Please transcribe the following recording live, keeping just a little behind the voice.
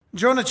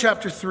Jonah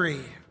chapter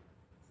 3.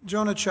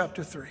 Jonah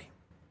chapter 3.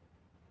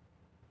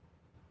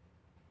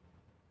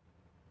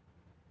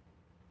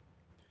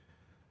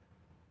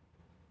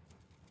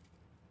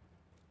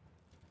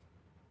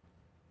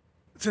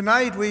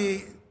 Tonight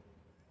we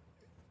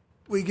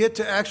get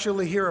to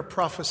actually hear a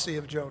prophecy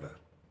of Jonah.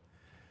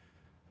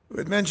 We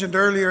had mentioned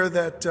earlier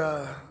that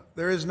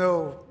there is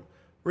no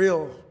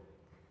real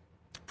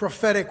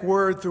prophetic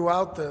word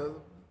throughout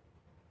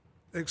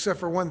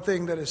except for one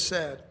thing that is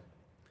said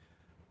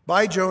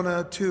by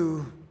Jonah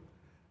to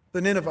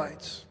the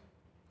Ninevites.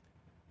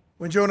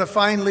 When Jonah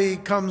finally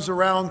comes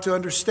around to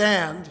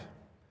understand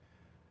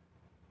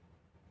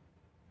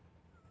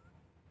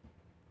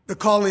the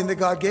calling that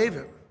God gave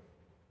him.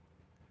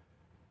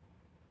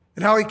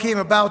 And how he came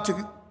about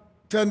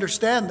to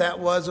understand that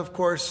was, of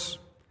course,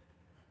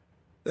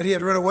 that he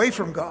had run away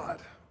from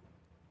God.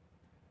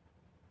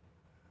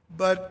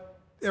 But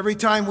every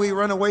time we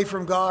run away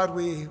from God,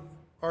 we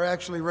are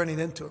actually running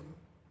into him.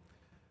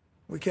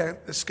 We can't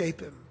escape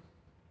him.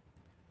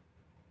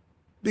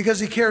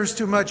 Because he cares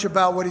too much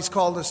about what he's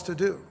called us to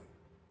do.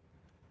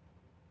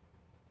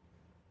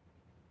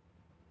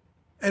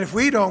 And if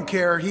we don't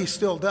care, he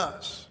still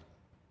does.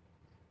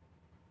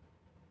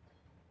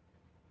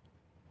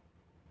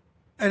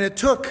 And it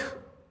took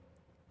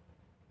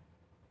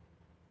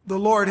the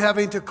Lord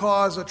having to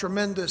cause a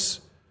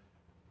tremendous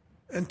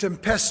and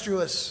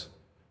tempestuous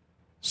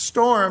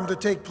storm to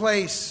take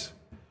place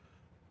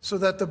so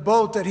that the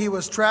boat that he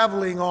was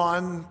traveling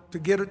on to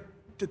get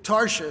to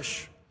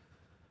Tarshish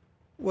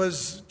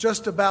was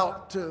just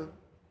about to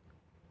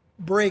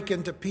break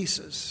into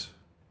pieces.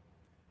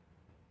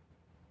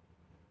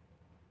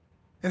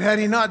 And had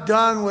he not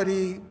done what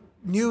he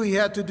knew he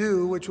had to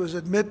do, which was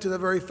admit to the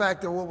very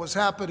fact that what was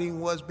happening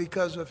was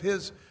because of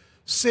his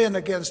sin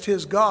against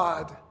his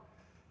God,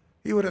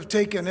 he would have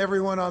taken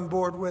everyone on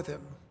board with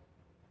him.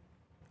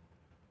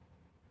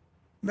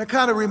 And that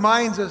kind of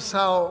reminds us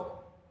how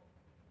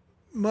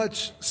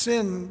much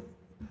sin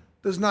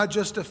does not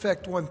just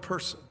affect one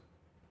person.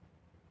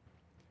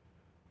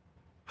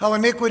 How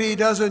iniquity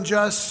doesn't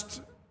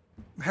just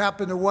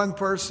happen to one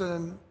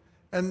person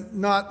and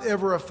not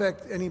ever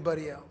affect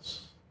anybody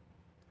else.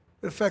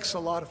 It affects a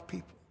lot of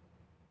people.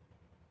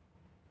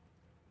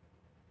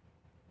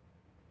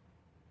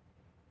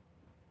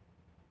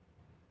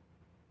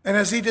 And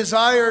as he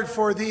desired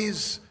for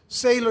these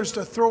sailors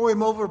to throw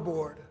him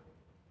overboard,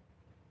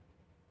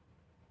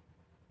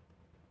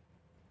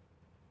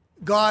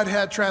 God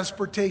had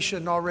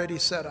transportation already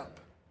set up.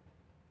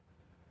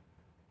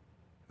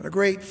 And a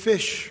great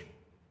fish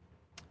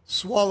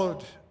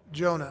swallowed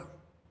Jonah.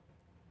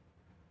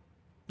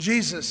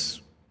 Jesus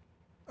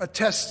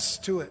attests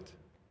to it.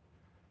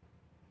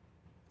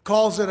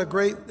 Calls it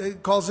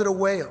a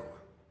whale.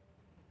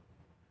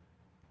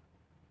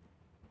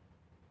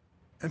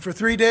 And for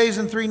 3 days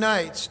and 3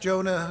 nights,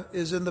 Jonah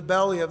is in the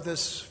belly of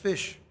this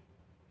fish.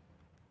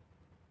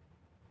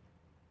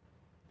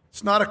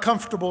 It's not a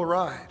comfortable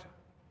ride.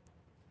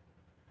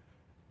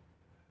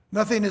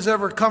 Nothing is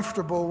ever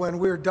comfortable when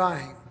we're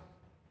dying.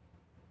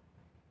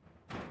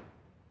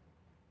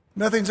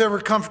 Nothing's ever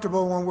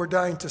comfortable when we're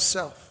dying to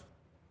self.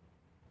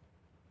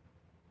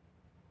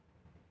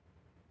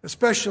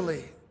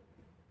 Especially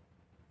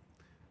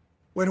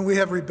when we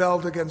have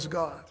rebelled against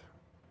God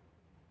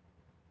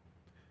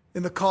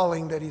in the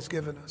calling that he's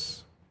given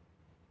us.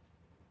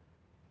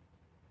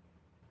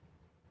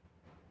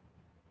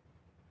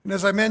 And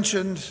as I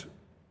mentioned,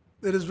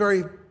 it is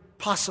very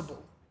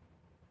possible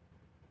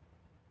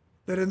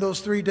that in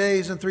those 3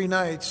 days and 3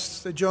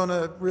 nights that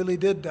Jonah really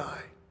did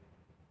die.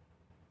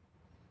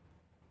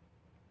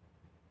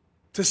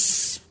 To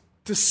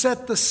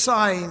set the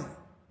sign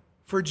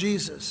for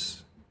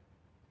Jesus,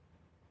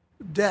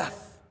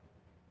 death,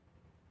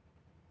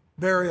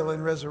 burial,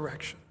 and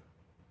resurrection.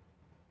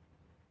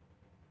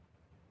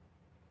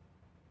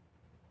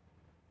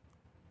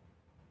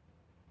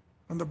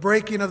 On the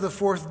breaking of the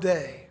 4th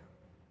day,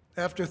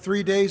 after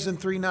 3 days and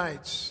 3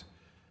 nights,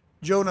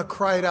 Jonah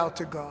cried out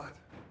to God.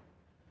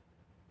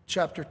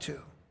 Chapter 2. He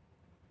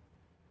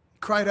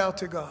cried out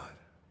to God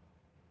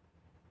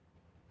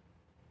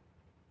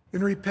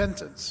in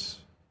repentance.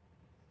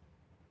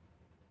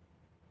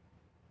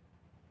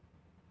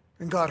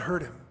 And God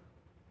heard him.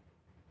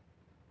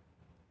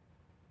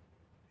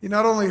 He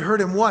not only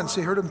heard him once,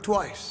 he heard him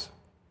twice.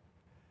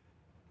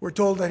 We're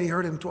told that he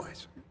heard him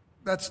twice.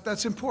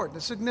 That's important.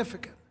 It's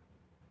significant.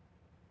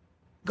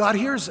 God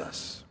hears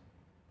us.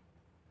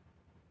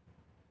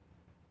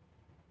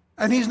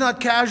 And he's not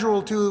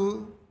casual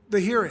to the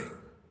hearing.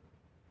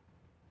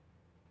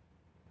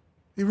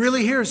 He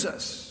really hears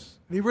us.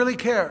 He really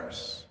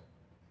cares.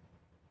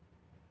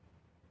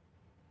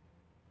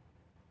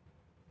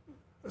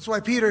 That's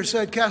why Peter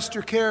said, "Cast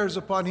your cares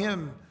upon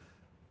him,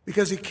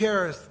 because he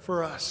careth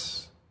for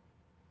us."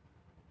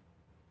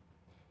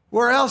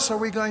 Where else are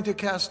we going to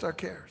cast our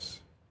cares?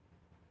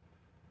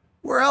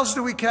 Where else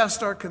do we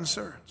cast our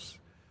concerns?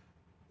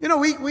 You know,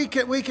 we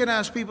can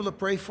ask people to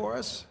pray for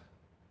us.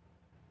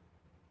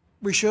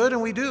 We should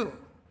and we do.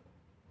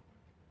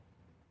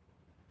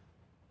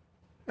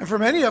 And for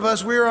many of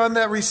us, we're on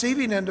that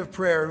receiving end of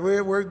prayer.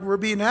 We're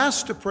being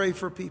asked to pray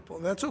for people.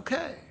 That's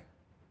okay.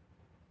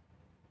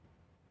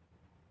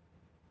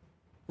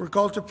 We're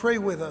called to pray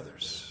with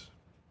others.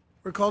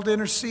 We're called to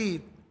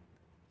intercede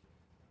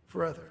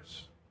for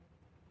others.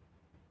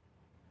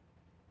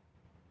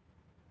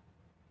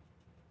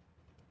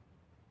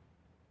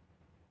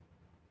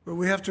 But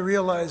we have to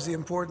realize the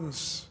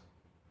importance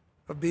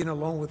of being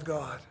alone with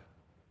God.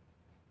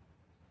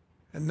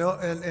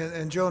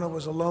 And Jonah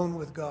was alone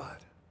with God.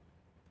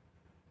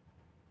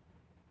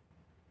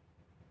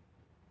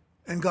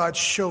 And God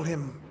showed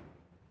him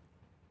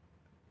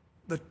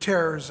the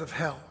terrors of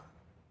hell.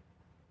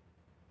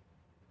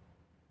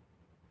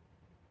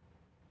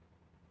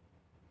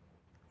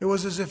 It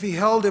was as if he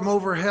held him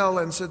over hell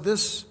and said,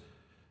 this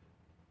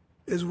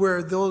is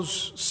where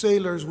those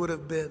sailors would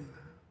have been.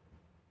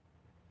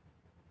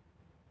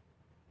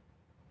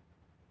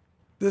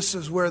 This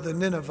is where the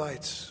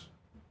Ninevites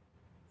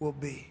will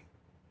be.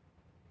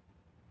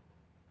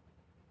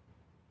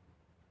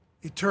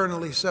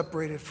 Eternally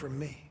separated from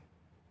me.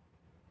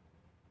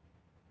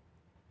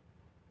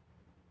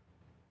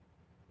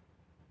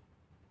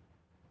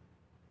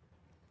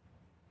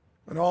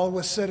 When all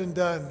was said and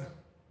done,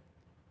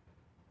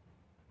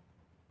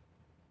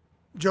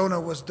 Jonah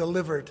was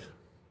delivered.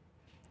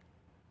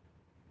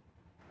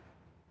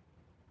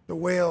 The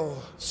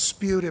whale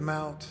spewed him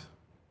out.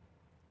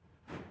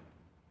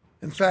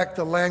 In fact,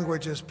 the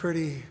language is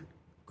pretty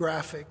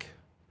graphic.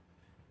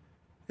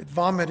 It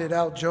vomited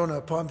out Jonah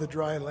upon the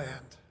dry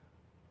land.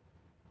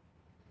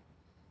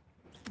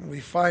 We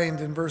find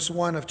in verse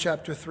 1 of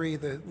chapter 3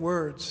 the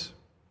words,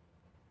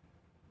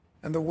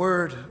 "And the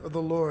word of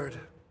the Lord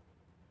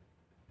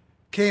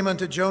came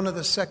unto Jonah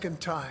the second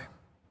time."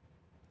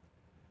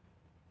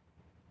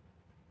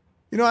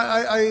 You know,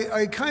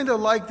 I kind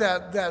of like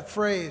that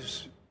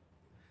phrase.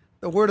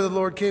 The word of the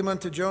Lord came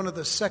unto Jonah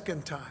the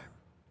second time.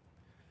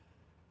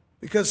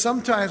 Because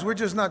sometimes we're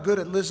just not good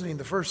at listening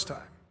the first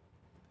time.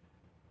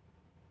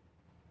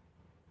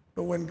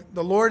 But when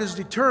the Lord is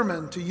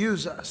determined to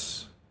use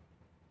us,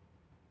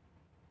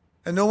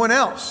 and no one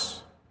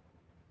else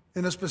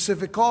in a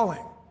specific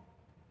calling,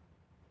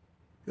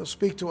 He'll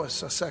speak to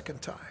us a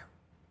second time.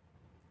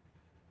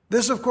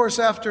 This, of course,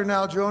 after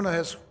now Jonah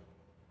has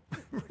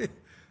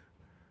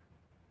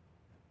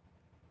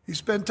he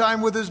spent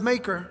time with his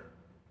Maker.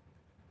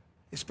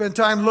 He spent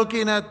time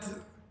looking at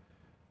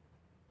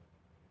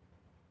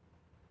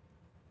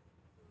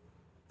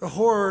the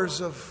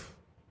horrors of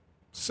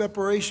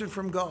separation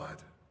from God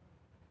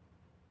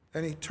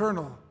and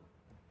eternal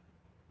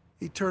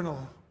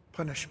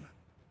punishment.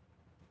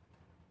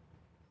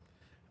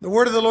 The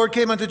word of the Lord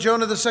came unto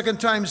Jonah the second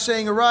time,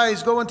 saying,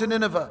 "Arise, go unto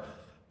Nineveh,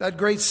 that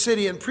great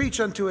city, and preach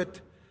unto it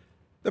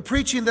the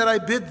preaching that I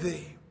bid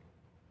thee."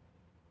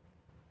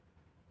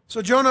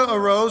 So Jonah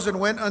arose and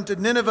went unto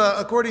Nineveh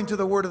according to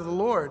the word of the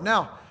Lord.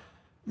 Now,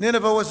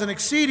 Nineveh was an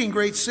exceeding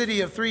great city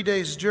of 3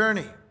 days'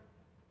 journey.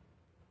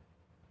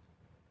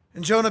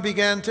 And Jonah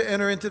began to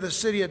enter into the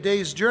city a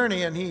day's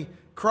journey, and he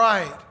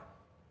cried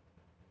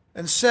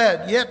and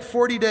said, "Yet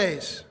 40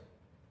 days,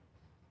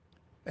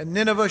 and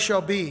Nineveh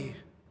shall be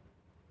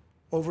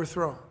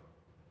overthrown."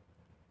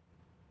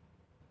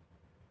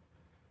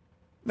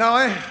 Now,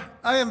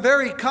 I am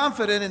very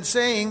confident in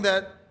saying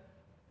that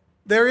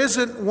there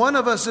isn't one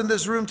of us in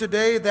this room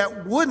today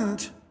that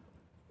wouldn't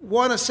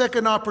want a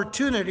second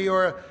opportunity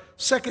or a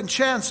second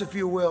chance, if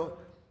you will,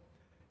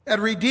 at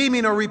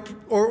redeeming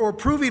or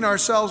proving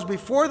ourselves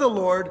before the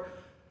Lord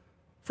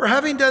for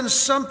having done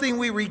something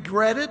we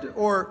regretted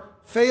or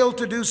failed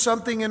to do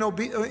something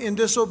in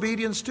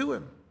disobedience to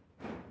Him.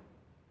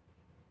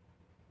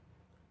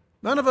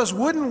 None of us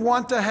wouldn't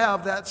want to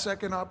have that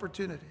second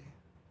opportunity.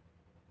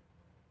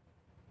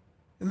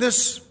 In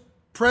this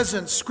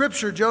present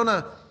scripture,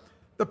 Jonah,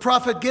 the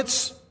prophet,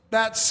 gets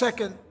that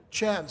second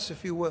chance,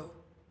 if you will,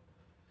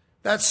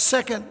 that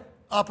second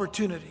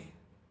opportunity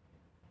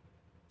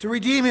to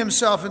redeem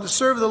himself and to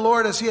serve the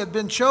Lord as he had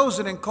been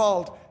chosen and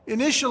called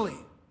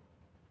initially.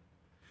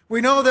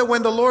 We know that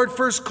when the Lord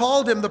first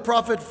called him, the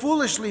prophet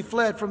foolishly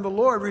fled from the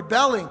Lord,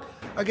 rebelling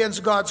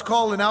against God's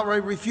call and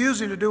outright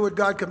refusing to do what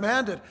God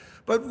commanded.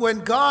 But when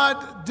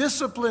God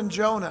disciplined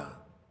Jonah,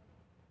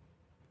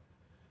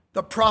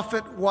 the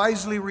prophet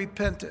wisely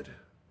repented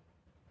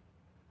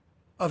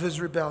of his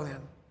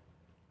rebellion.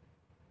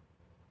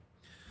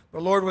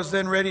 The Lord was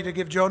then ready to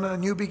give Jonah a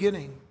new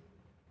beginning,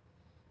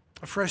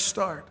 a fresh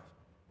start.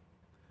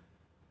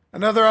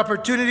 Another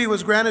opportunity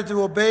was granted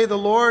to obey the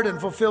Lord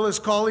and fulfill his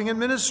calling and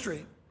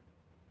ministry.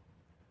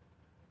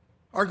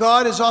 Our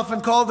God is often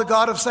called the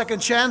God of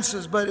second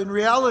chances, but in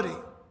reality,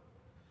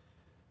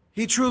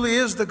 He truly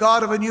is the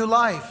God of a new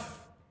life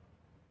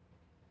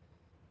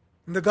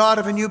and the God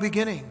of a new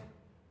beginning.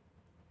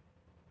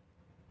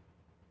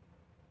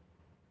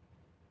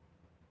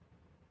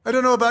 I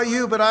don't know about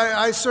you, but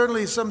I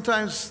certainly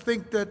sometimes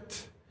think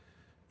that,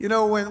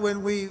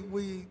 when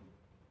we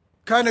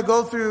kind of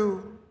go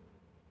through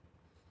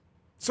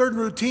certain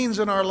routines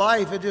in our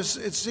life, it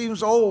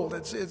seems old.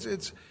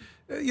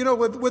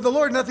 With the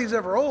Lord, nothing's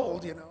ever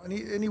old, and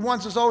He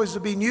wants us always to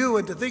be new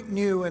and to think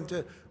new and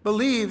to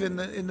believe in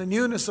the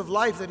newness of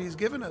life that He's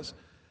given us.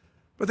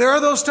 But there are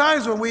those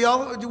times when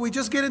we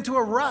just get into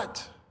a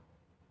rut.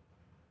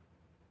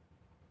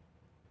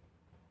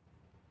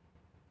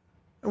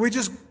 And we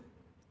just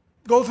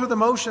go through the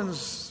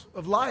motions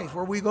of life,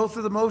 or we go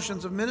through the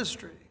motions of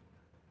ministry.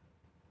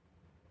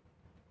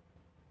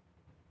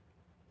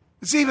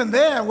 It's even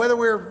then, whether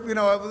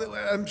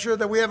I'm sure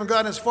that we haven't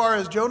gotten as far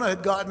as Jonah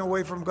had gotten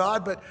away from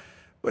God,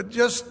 but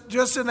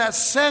just in that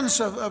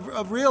sense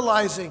of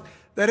realizing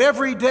that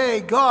every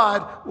day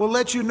God will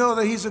let you know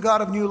that He's a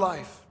God of new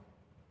life.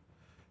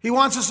 He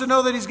wants us to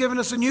know that He's given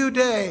us a new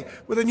day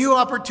with a new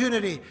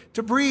opportunity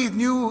to breathe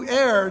new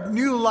air,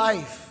 new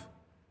life.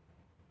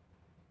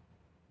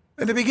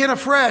 And to begin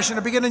afresh and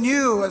to begin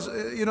anew, as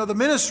the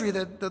ministry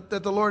that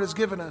the Lord has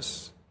given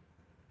us.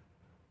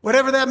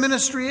 Whatever that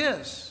ministry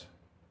is.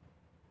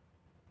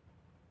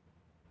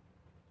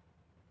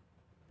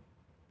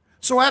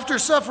 So after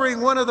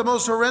suffering one of the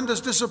most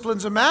horrendous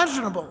disciplines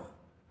imaginable,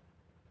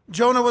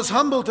 Jonah was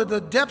humbled to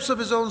the depths of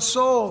his own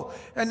soul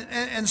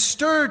and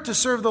stirred to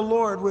serve the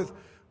Lord with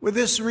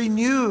this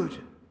renewed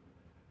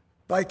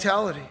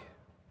vitality.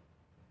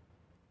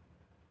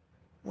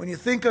 When you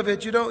think of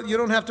it, you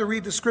don't have to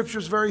read the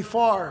scriptures very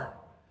far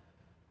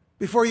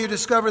before you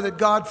discover that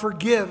God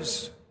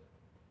forgives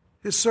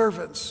His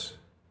servants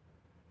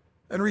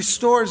and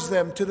restores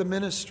them to the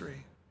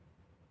ministry.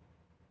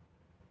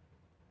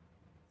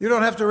 You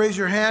don't have to raise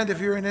your hand if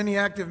you're in any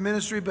active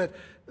ministry, but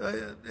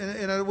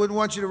and I wouldn't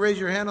want you to raise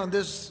your hand on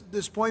this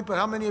point, but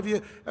how many of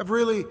you have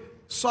really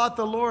sought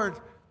the Lord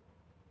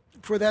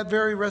for that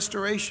very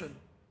restoration?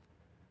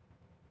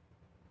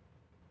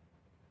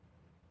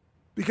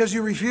 Because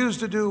you refused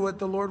to do what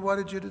the Lord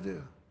wanted you to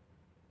do.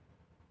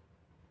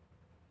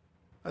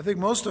 I think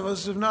most of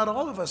us, if not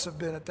all of us, have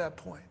been at that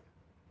point.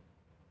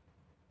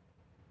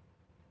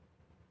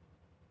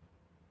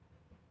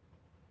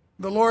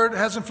 The Lord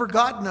hasn't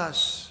forgotten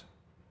us.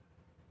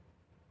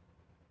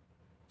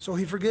 So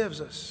He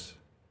forgives us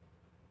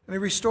and He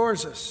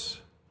restores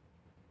us.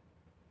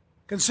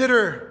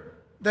 Consider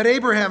that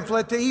Abraham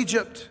fled to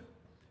Egypt,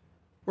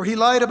 where he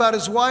lied about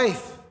his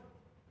wife,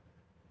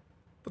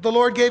 but the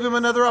Lord gave him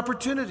another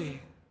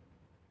opportunity.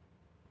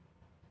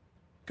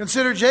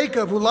 Consider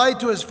Jacob, who lied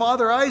to his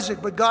father Isaac,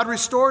 but God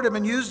restored him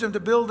and used him to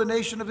build the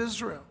nation of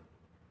Israel.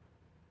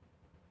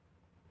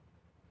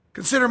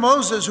 Consider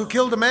Moses, who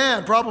killed a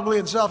man, probably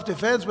in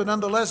self-defense, but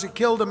nonetheless he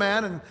killed a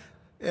man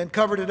and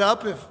covered it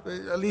up, if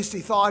at least he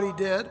thought he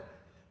did.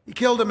 He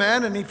killed a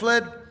man and he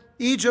fled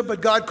Egypt, but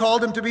God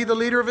called him to be the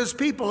leader of His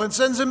people and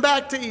sends him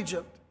back to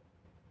Egypt.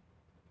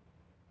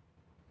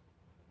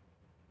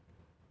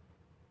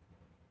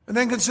 And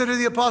then consider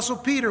the Apostle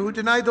Peter, who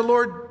denied the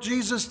Lord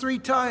Jesus 3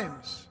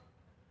 times.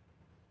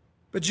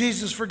 But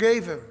Jesus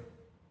forgave him.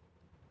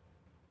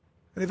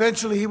 And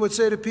eventually he would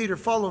say to Peter,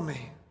 "Follow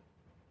me.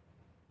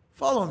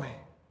 Follow me."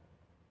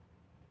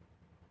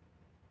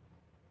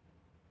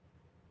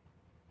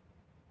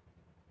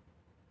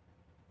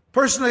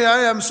 Personally,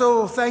 I am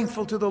so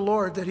thankful to the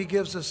Lord that He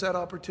gives us that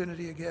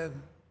opportunity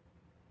again.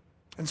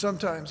 And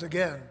sometimes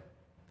again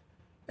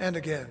and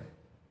again.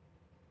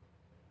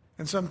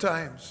 And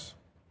sometimes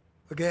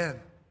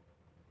again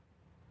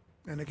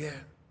and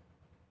again.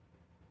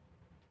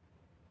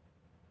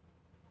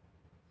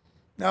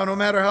 Now, no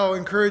matter how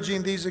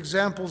encouraging these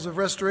examples of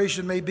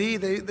restoration may be,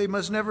 they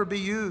must never be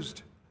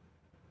used.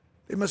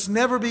 They must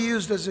never be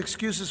used as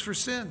excuses for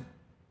sin.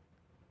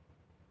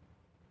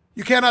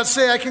 You cannot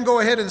say, "I can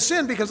go ahead and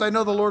sin because I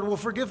know the Lord will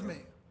forgive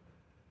me."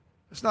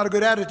 It's not a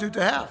good attitude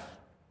to have.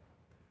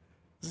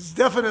 It's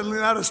definitely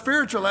not a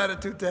spiritual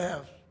attitude to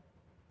have.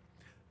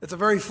 It's a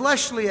very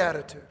fleshly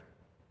attitude.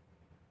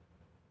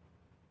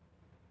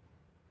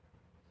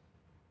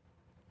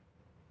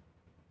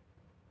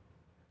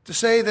 To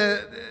say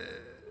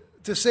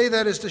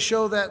that is to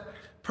show that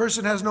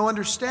person has no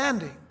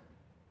understanding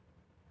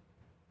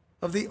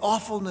of the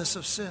awfulness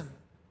of sin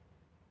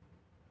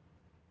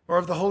or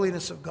of the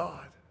holiness of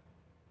God.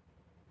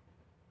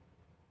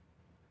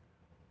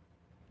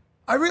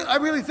 I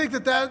really think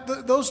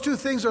that those two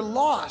things are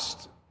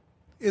lost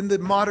in the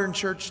modern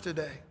church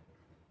today.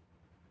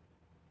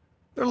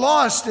 They're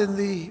lost in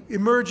the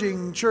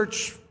emerging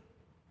church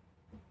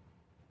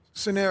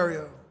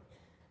scenario.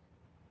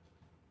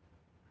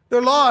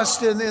 They're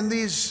lost in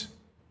these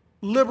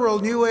liberal,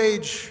 new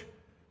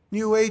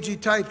agey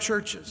type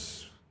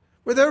churches,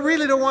 where they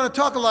really don't want to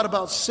talk a lot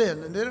about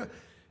sin, and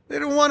they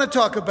don't want to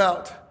talk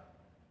about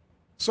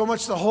so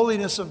much the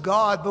holiness of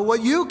God, but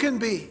what you can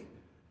be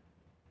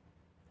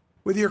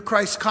with your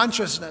Christ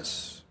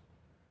consciousness,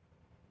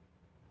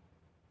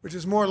 which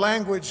is more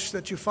language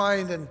that you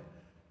find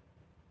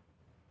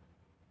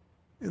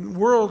in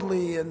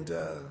worldly and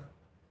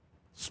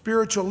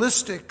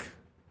spiritualistic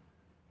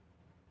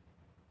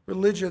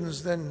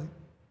religions than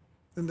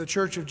the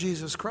Church of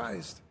Jesus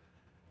Christ.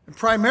 And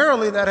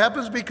primarily that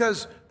happens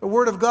because the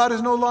Word of God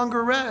is no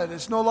longer read.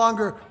 It's no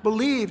longer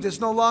believed. It's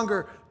no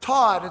longer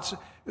taught.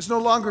 It's no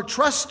longer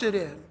trusted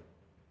in.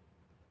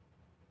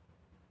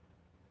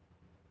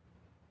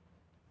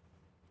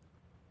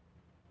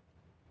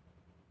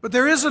 But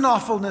there is an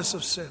awfulness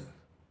of sin.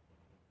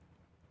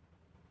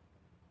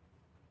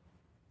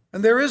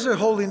 And there is a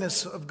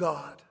holiness of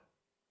God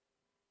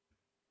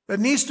that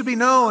needs to be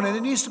known and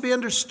it needs to be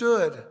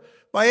understood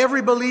by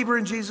every believer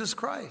in Jesus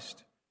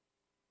Christ.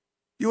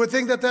 You would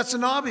think that that's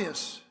an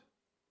obvious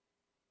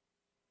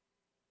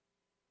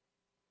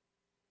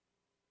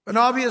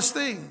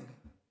thing.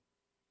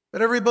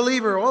 That every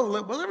believer,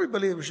 every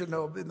believer should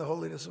know in the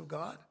holiness of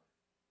God.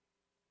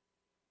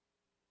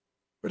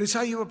 But it's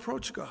how you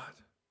approach God.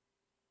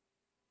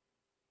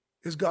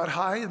 Is God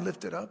high and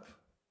lifted up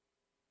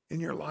in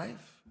your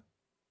life?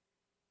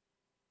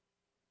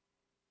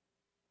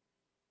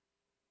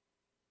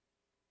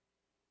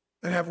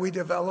 And have we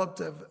developed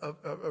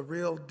a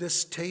real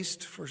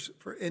distaste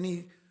for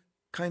any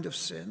kind of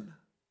sin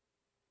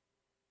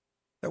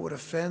that would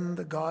offend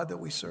the God that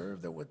we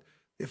serve, that would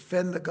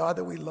offend the God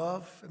that we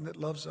love and that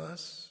loves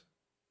us?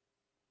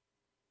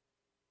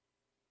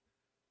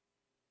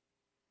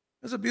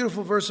 There's a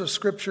beautiful verse of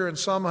Scripture in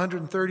Psalm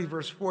 130,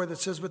 verse 4, that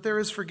says, "But there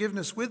is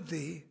forgiveness with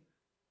thee,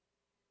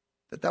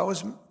 that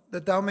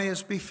thou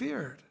mayest be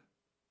feared."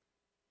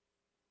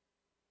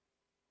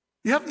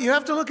 You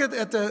have to look at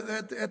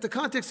the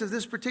context of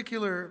this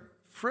particular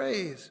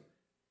phrase.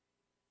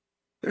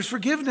 There's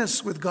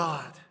forgiveness with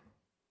God,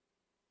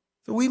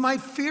 so we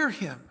might fear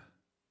him.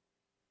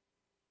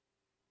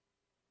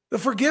 The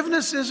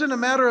forgiveness isn't a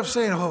matter of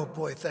saying, "Oh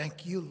boy,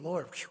 thank you,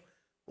 Lord.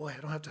 Boy, I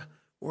don't have to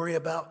worry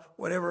about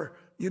whatever,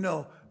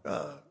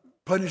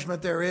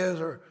 punishment there is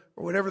or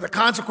whatever the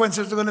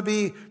consequences are going to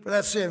be for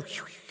that sin."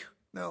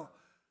 No.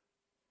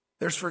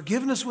 There's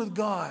forgiveness with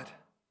God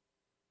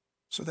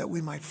so that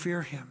we might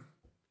fear him.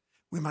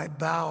 We might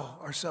bow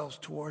ourselves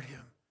toward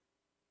him.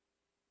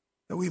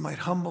 That we might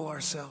humble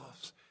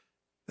ourselves.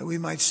 That we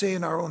might say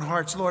in our own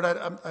hearts, "Lord,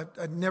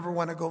 I never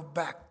want to go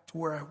back to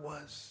where I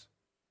was.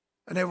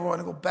 I never want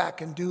to go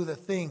back and do the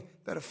thing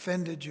that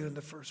offended you in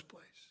the first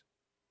place.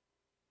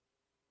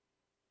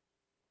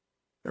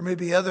 There may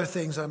be other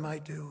things I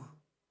might do.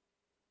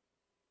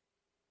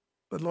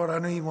 But Lord, I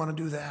don't even want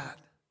to do that.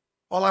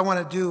 All I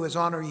want to do is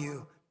honor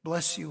you,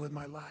 bless you with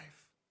my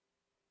life.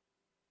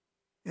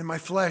 In my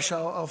flesh,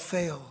 I'll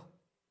fail.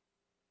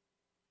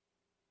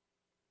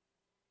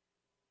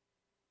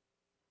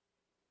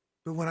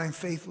 But when I'm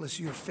faithless,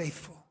 you're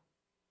faithful.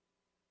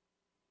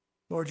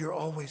 Lord, you're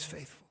always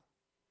faithful.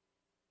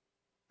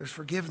 There's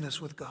forgiveness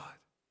with God.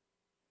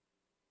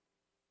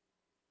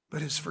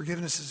 But his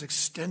forgiveness is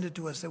extended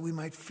to us that we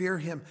might fear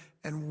him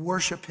and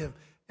worship him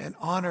and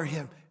honor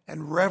him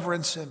and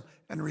reverence him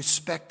and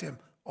respect him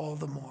all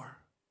the more.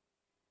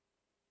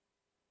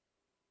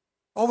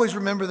 Always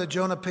remember that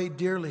Jonah paid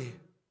dearly.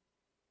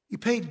 He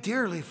paid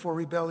dearly for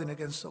rebelling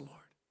against the Lord.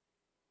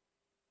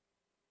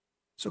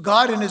 So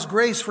God in his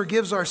grace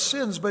forgives our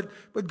sins, but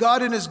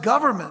God in his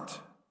government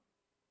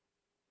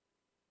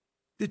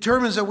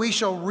determines that we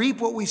shall reap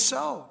what we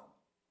sow.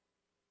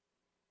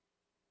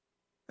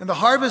 And the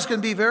harvest can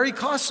be very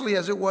costly,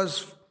 as it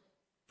was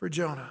for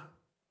Jonah.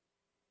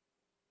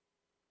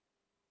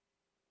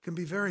 It can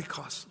be very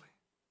costly.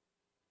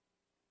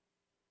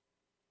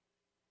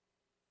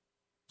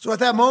 So at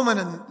that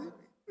moment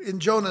in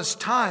Jonah's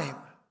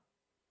time,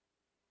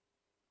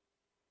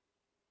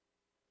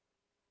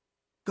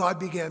 God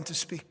began to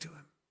speak to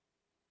him.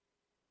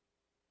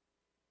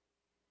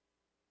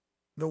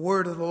 The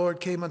word of the Lord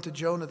came unto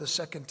Jonah the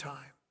second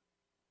time,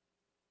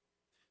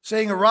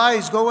 saying,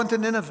 "Arise, go unto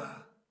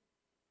Nineveh,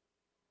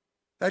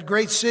 that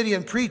great city,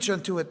 and preach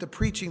unto it the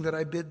preaching that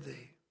I bid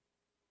thee."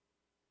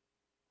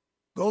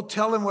 Go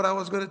tell him what I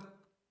was going to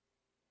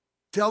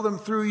tell them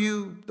through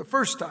you the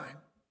first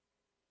time.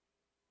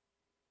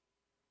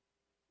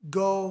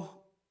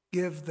 Go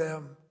give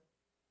them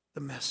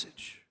the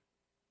message.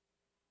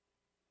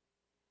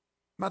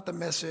 Not the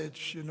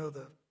message,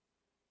 the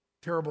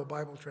terrible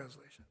Bible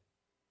translation.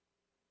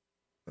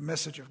 The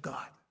message of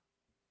God.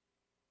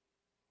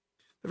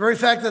 The very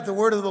fact that the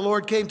word of the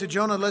Lord came to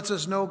Jonah lets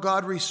us know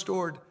God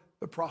restored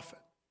the prophet.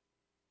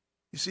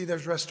 You see,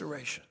 there's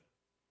restoration.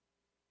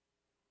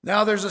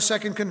 Now there's a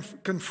second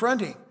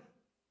confronting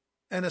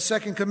and a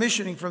second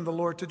commissioning from the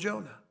Lord to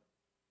Jonah.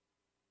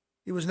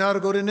 He was now to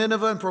go to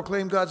Nineveh and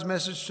proclaim God's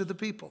message to the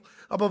people.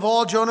 Above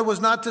all, Jonah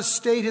was not to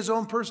state his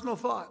own personal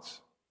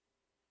thoughts.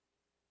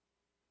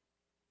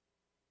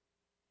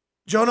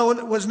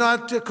 Jonah was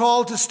not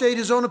called to state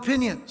his own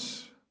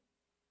opinions,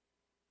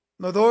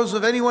 nor those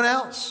of anyone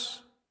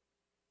else.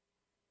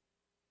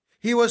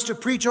 He was to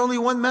preach only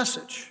one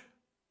message,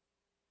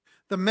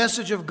 the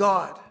message of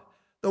God,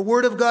 the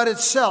word of God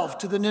itself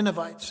to the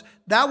Ninevites.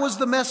 That was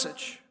the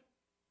message.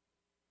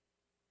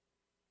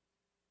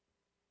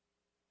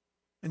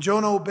 And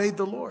Jonah obeyed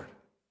the Lord.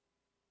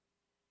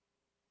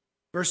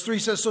 Verse 3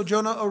 says, "So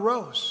Jonah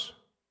arose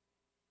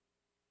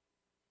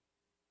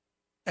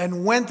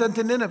and went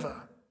unto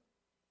Nineveh."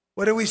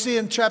 What do we see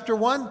in chapter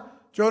 1?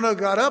 Jonah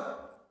got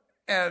up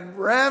and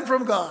ran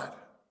from God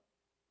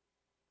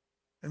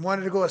and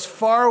wanted to go as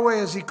far away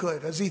as he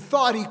could, as he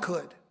thought he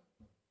could.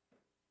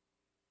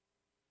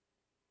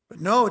 But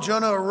no,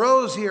 Jonah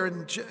arose here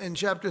in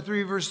chapter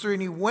 3, verse 3,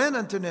 and he went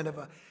unto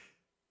Nineveh.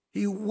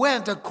 He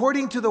went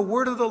according to the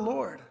word of the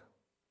Lord.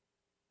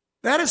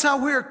 That is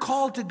how we are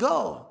called to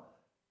go.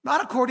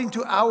 Not according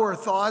to our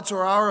thoughts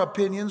or our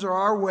opinions or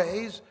our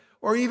ways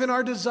or even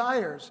our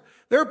desires.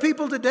 There are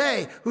people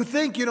today who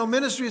think,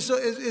 ministry is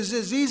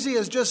as easy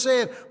as just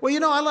saying,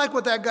 well, I like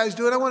what that guy's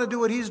doing. I want to do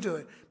what he's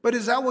doing. But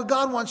is that what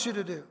God wants you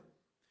to do?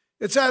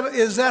 Is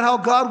that how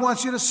God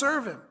wants you to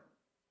serve him?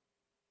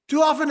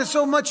 Too often it's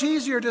so much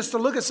easier just to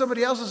look at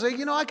somebody else and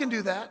say, I can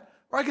do that,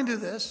 or I can do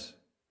this.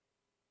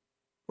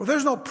 Well,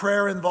 there's no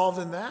prayer involved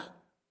in that.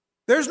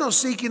 There's no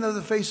seeking of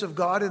the face of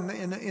God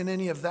in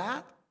any of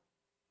that.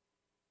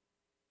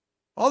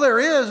 All there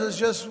is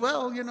just,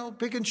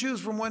 pick and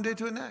choose from one day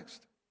to the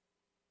next.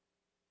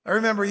 I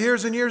remember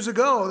years and years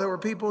ago, there were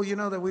people,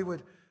 that we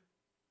would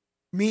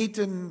meet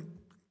in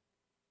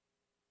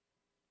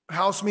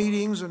house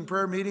meetings and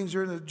prayer meetings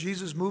during the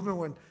Jesus movement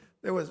when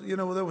there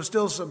was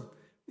still some,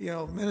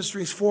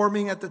 ministries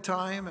forming at the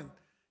time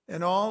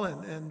and all,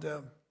 and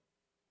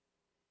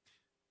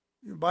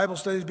Bible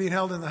studies being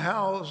held in the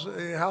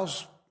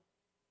house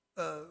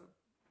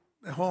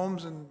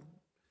homes, and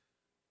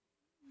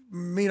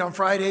meet on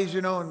Fridays,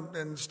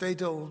 and stay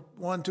till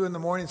 1, 2 in the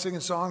morning singing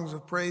songs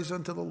of praise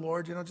unto the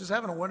Lord, just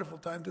having a wonderful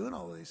time doing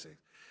all of these things.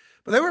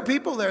 But there were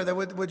people there that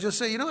would just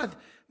say,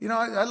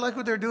 I like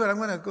what they're doing. I'm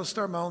going to go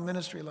start my own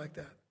ministry like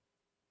that.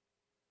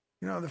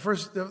 The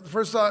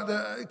first thought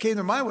that came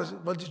to mind was,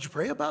 well, did you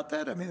pray about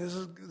that? I mean,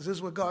 is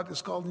this what God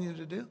is calling you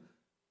to do?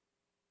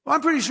 Well,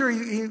 I'm pretty sure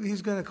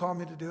he's going to call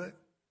me to do it.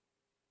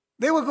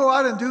 They would go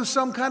out and do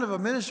some kind of a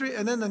ministry,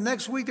 and then the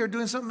next week they're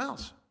doing something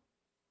else.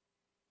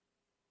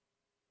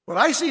 What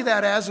I see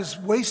that as is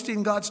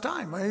wasting God's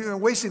time,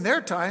 wasting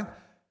their time,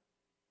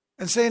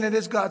 and saying it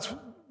is God's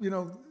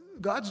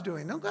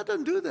doing. No, God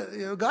doesn't do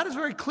that. God is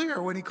very clear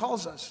when he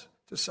calls us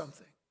to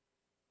something.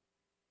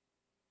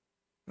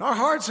 And our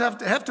hearts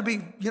have to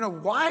be,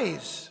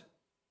 wise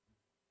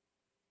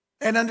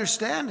and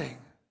understanding.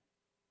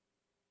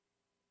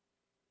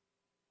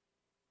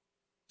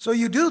 So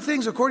you do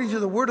things according to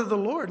the word of the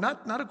Lord,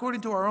 not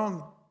according to our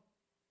own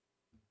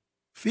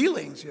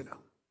feelings,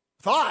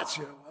 thoughts,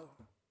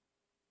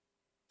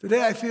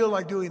 Today I feel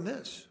like doing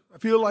this. I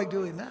feel like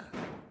doing that.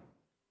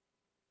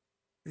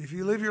 If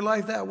you live your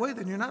life that way,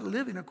 then you're not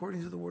living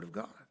according to the word of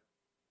God.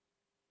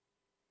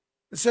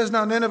 It says,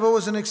 now Nineveh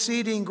was an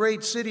exceeding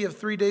great city of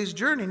 3 days'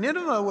 journey.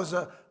 Nineveh was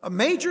a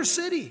major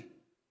city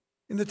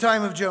in the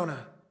time of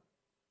Jonah,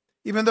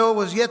 even though it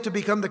was yet to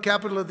become the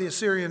capital of the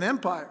Assyrian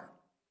Empire.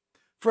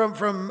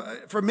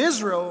 From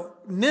Israel,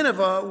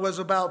 Nineveh was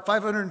about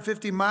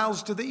 550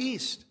 miles to the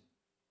east.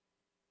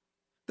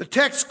 The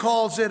text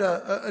calls it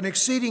an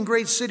exceeding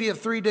great city of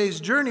 3 days'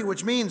 journey,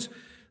 which means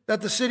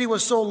that the city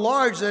was so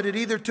large that it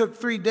either took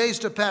 3 days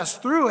to pass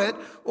through it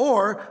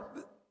or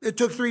it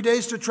took 3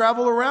 days to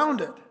travel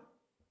around it.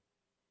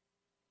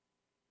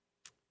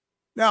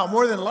 Now,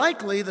 more than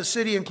likely, the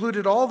city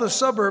included all the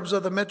suburbs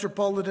of the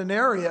metropolitan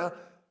area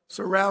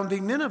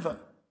surrounding Nineveh.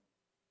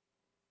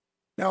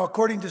 Now,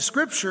 according to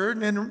Scripture,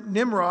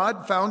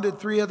 Nimrod founded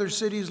 3 other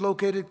cities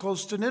located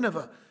close to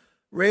Nineveh: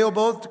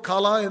 Rehoboth,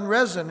 Calah, and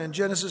Rezin. In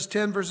Genesis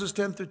 10, verses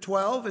 10 through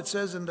 12, it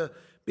says, in the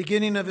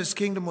beginning of his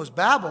kingdom was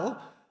Babel,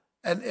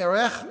 and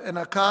Erech, and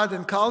Akkad,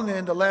 and Calneh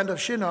in the land of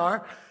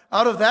Shinar.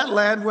 Out of that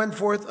land went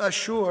forth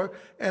Ashur,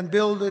 and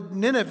builded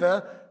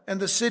Nineveh, and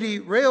the city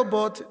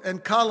Rehoboth,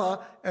 and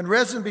Calah, and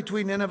Rezin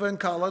between Nineveh and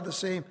Calah. The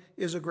same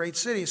is a great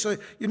city. So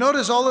you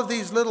notice all of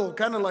these little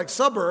kind of like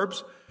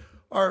suburbs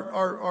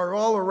are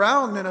all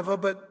around Nineveh,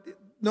 but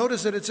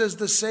notice that it says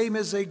the same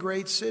is a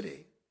great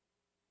city.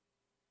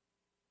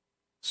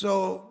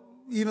 So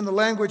even the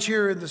language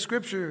here in the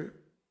Scripture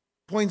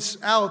points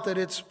out that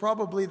it's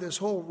probably this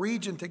whole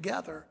region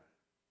together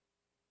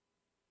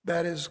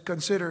that is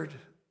considered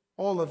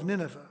all of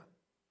Nineveh.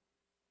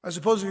 I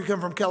suppose if you come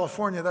from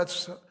California,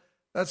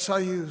 that's how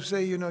you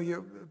say,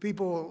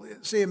 people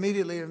say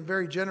immediately and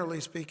very generally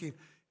speaking,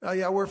 oh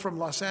yeah, we're from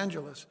Los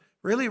Angeles.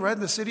 Really? Right in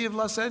the city of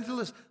Los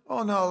Angeles?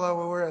 Oh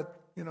no, we're at,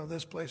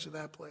 this place or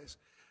that place.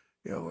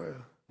 We're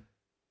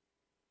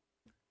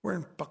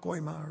in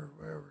Pacoima or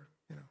wherever,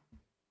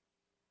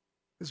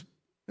 Is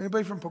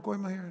anybody from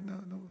Pacoima here?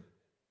 No.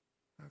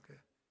 Okay.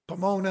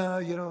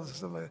 Pomona,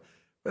 stuff like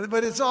that.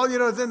 But it's all,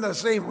 it's in the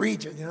same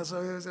region,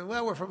 so you say,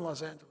 well, we're from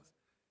Los Angeles.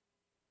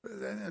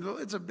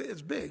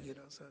 It's big,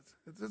 so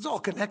it's all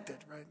connected,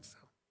 right? So,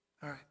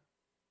 all right.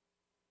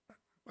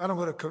 I don't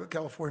go to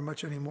California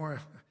much anymore.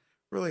 I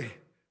really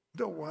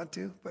don't want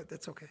to, but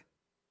that's okay.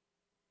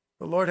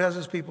 The Lord has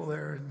his people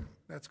there, and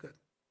that's good.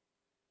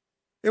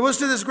 It was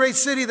to this great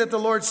city that the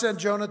Lord sent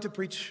Jonah to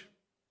preach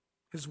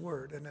his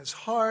word. And as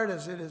hard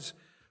as it is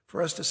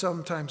for us to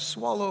sometimes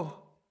swallow,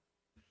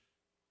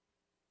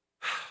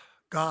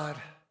 God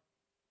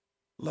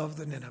loved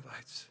the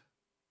Ninevites.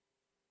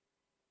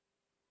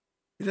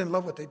 He didn't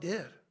love what they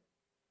did.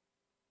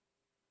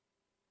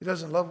 He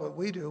doesn't love what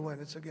we do when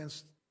it's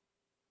against,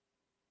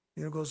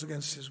 goes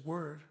against his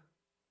word.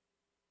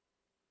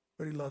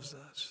 But he loves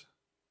us.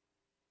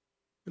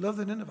 He loved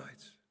the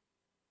Ninevites.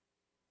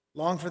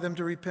 Longed for them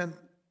to repent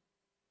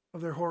of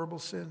their horrible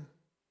sin.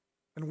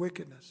 and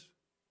wickedness,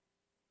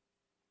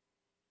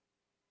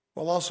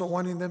 while also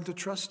wanting them to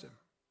trust him.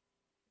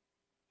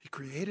 He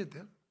created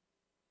them.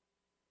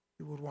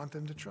 He would want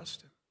them to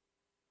trust him.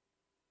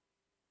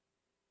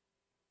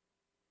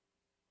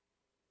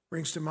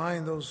 Brings to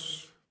mind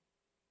those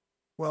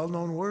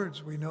well-known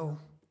words we know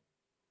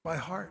by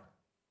heart.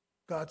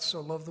 God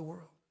so loved the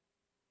world.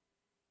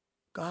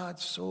 God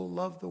so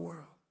loved the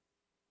world.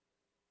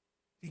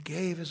 He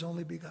gave his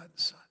only begotten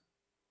Son,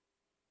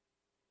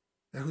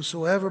 that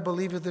whosoever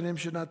believeth in him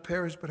should not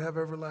perish but have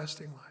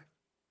everlasting life.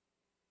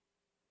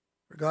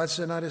 For God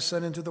sent not his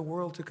Son into the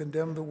world to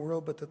condemn the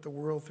world, but that the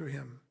world through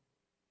him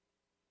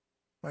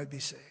might be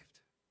saved.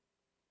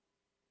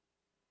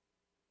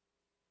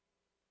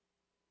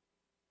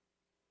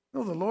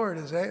 No,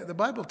 the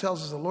Bible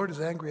tells us the Lord is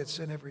angry at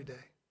sin every day.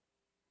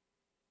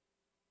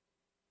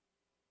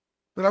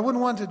 But I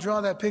wouldn't want to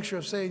draw that picture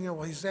of saying,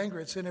 well, he's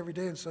angry at sin every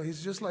day, and so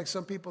he's just like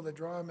some people that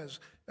draw him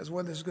as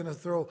one that's going to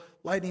throw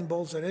lightning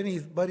bolts at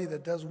anybody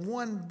that does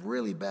one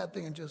really bad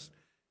thing and just,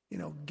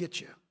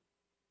 get you.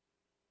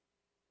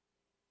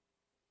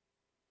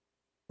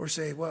 Or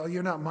say, well,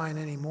 you're not mine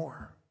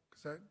anymore.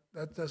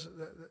 Because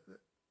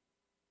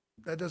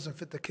that doesn't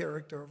fit the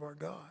character of our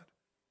God,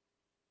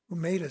 who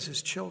made us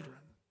his children,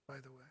 by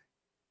the way.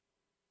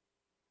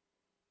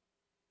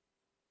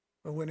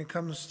 But when it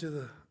comes to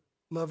the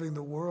loving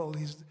the world,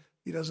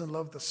 he doesn't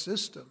love the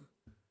system.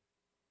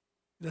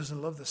 He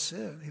doesn't love the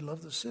sin. He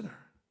loves the sinner.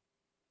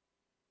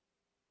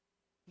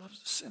 He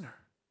loves the sinner.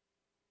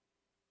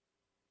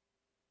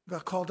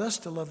 God called us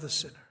to love the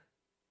sinner.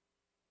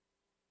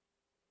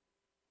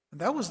 And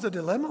that was the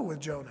dilemma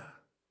with Jonah.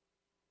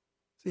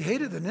 He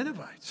hated the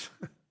Ninevites.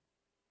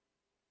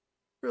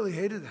 Really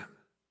hated them.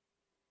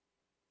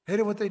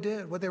 Hated what they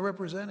did, what they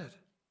represented.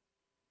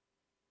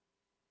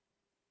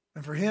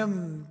 And for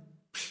him,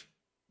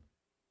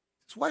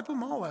 just wipe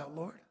them all out,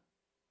 Lord.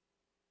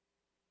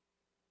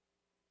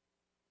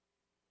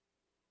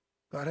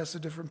 God has a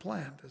different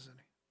plan, doesn't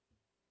he?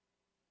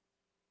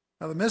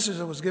 Now, the message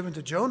that was given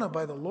to Jonah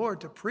by the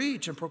Lord to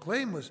preach and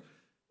proclaim was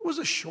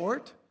a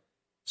short,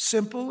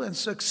 simple, and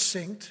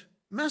succinct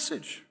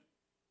message.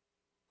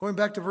 Going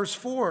back to verse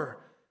 4,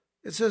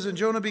 it says, and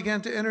Jonah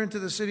began to enter into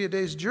the city a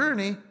day's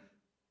journey,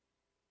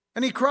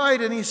 and he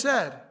cried and he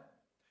said,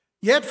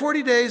 yet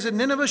 40 days and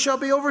Nineveh shall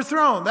be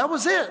overthrown. That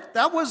was it.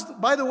 That was,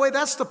 by the way,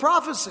 that's the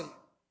prophecy.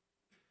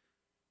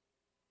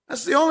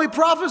 That's the only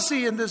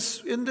prophecy in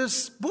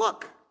this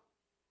book.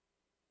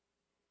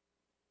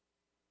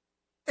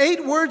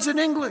 8 words in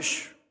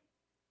English,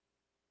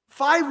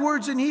 5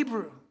 words in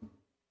Hebrew.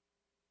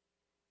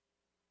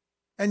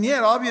 And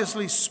yet,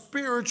 obviously,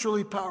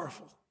 spiritually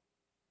powerful.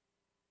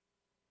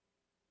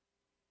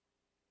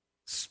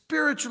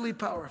 Spiritually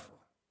powerful.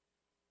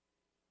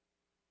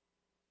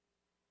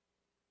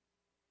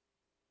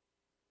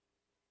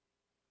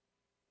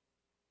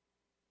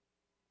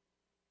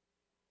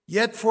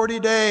 Yet 40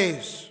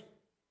 days.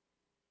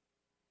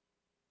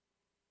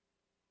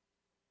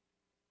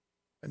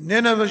 And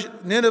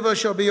Nineveh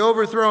shall be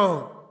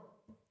overthrown.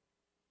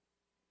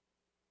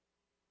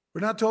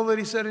 We're not told that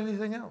he said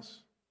anything else.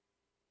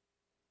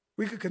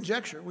 We could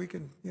conjecture. We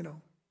can,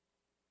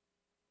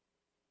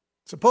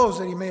 suppose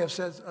that he may have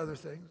said other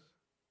things.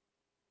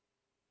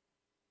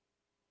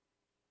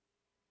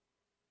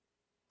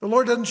 The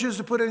Lord doesn't choose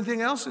to put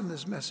anything else in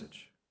this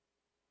message.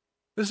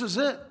 This is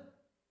it.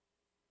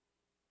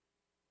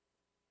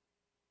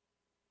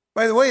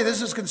 By the way,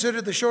 this is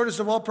considered the shortest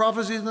of all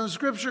prophecies in the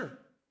Scripture.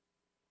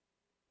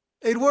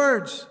 8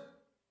 words.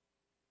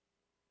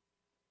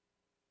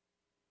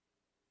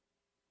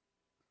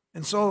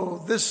 And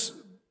so this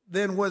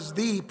then was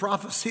the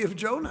prophecy of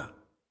Jonah.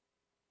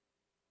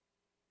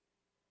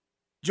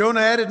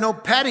 Jonah added no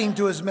padding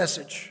to his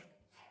message.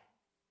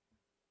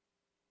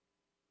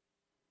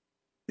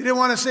 He didn't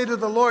want to say to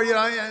the Lord,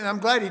 and I'm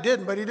glad he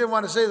didn't, but he didn't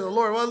want to say to the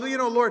Lord,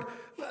 well, Lord,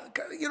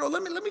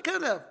 let me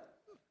kind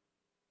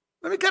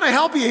of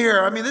help you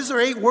here. I mean, these are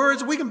 8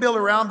 words. We can build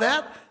around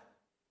that.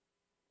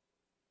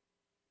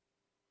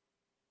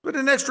 Put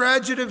an extra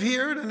adjective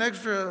here and an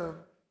extra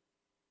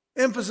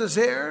emphasis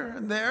here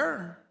and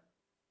there.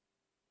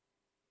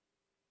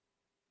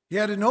 He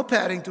added no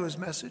padding to his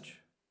message.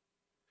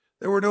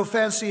 There were no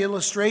fancy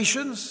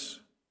illustrations.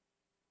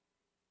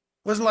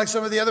 It wasn't like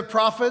some of the other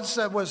prophets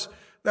that were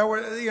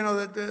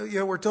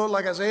told,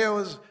 like Isaiah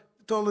was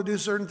told to do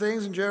certain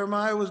things, and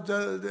Jeremiah was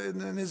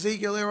and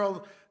Ezekiel, they were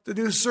all to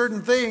do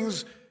certain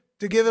things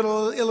to give it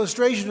an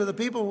illustration to the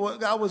people what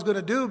God was going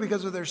to do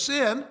because of their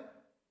sin.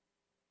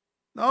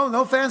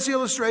 No fancy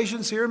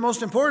illustrations here. And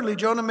most importantly,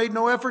 Jonah made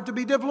no effort to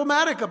be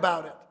diplomatic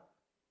about it.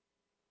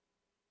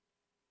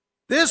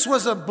 This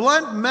was a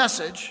blunt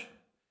message,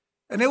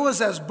 and it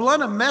was as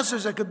blunt a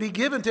message that could be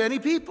given to any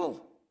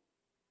people.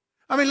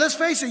 I mean, let's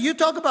face it, you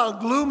talk about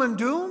gloom and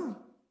doom.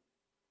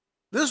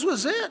 This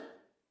was it.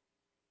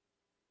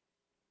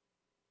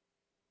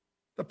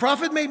 The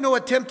prophet made no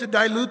attempt to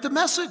dilute the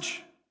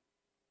message.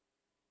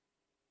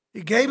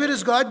 He gave it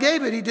as God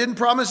gave it. He didn't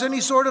promise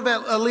any sort of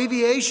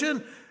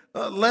alleviation,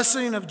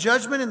 lessening of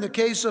judgment in the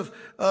case of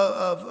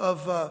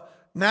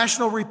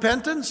national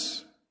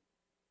repentance.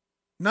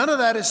 None of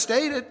that is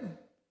stated.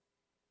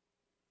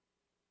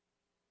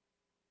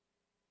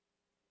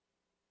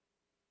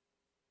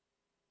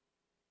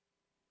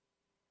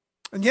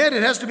 And yet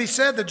it has to be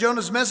said that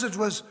Jonah's message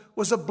was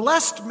a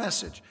blessed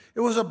message.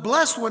 It was a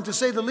blessed one, to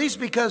say the least,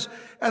 because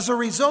as a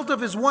result of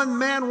his one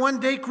man, one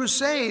day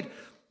crusade,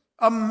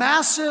 a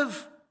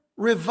massive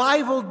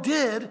revival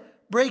did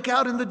break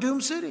out in the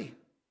doomed city.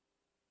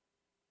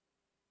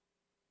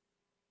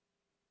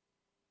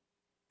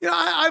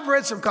 I've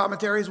read some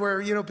commentaries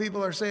where,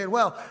 people are saying,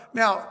 well,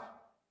 now,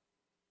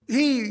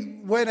 he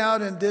went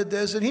out and did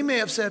this, and he may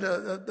have said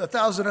a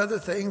thousand other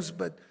things,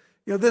 but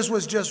this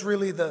was just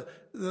really the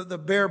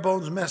bare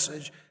bones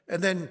message.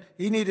 And then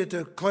he needed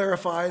to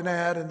clarify and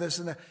add and this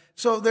and that.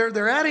 So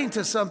they're adding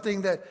to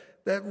something that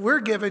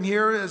we're given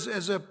here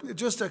as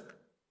just a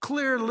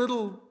clear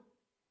little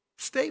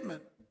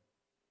statement.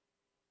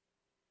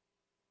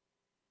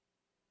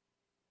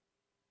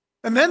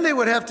 And then they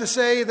would have to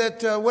say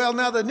that,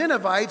 now the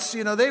Ninevites,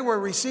 they were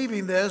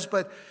receiving this,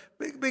 but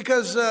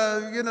because,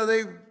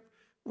 they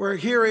were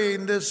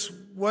hearing this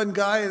one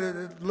guy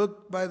that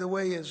looked, by the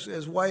way,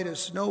 as white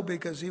as snow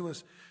because he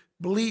was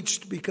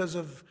bleached because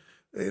of,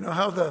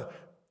 how the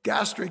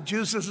gastric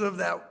juices of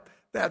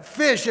that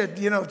fish had,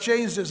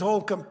 changed his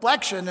whole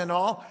complexion and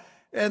all.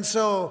 And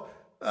so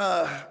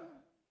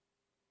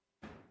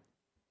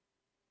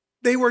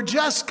they were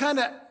just kind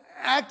of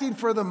acting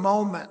for the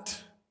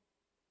moment.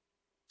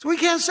 So we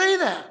can't say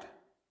that,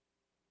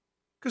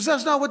 because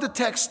that's not what the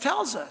text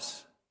tells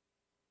us.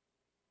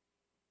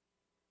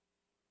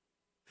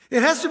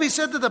 It has to be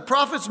said that the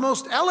prophet's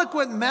most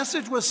eloquent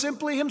message was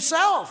simply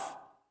himself.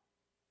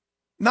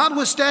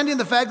 Notwithstanding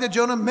the fact that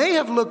Jonah may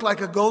have looked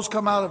like a ghost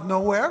come out of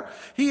nowhere,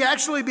 he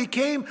actually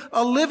became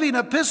a living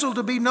epistle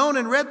to be known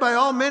and read by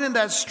all men in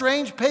that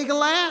strange pagan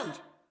land.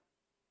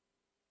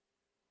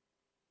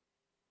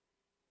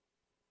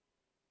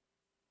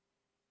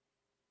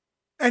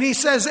 And he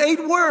says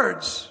 8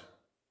 words.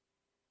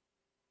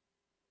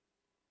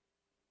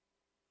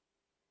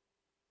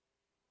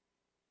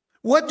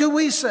 What do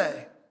we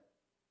say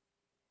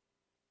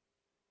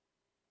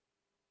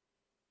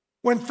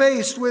when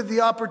faced with the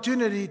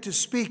opportunity to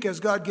speak as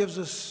God gives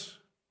us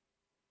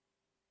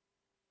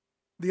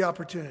the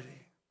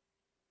opportunity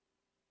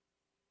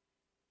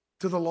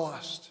to the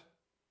lost,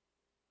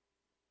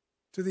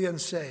 to the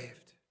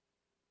unsaved,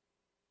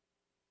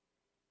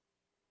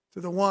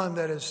 to the one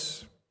that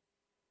is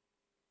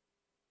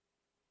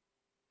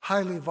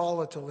highly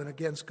volatile and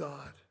against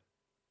God?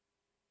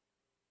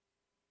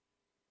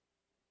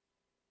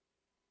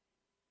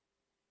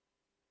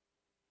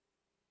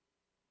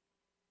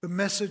 The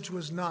message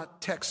was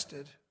not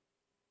texted.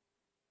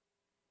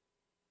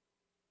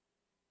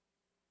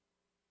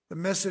 The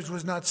message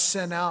was not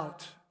sent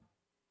out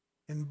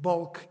in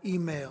bulk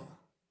email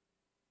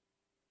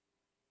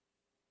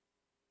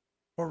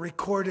or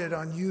recorded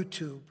on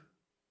YouTube.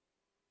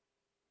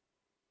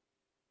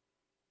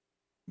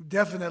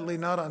 Definitely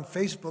not on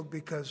Facebook,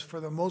 because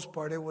for the most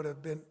part it would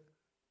have been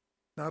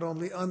not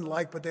only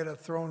unlike, but they'd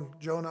have thrown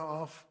Jonah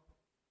off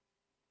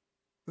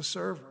the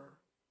server.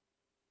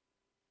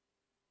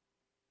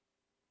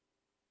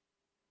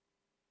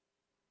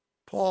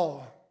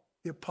 Paul,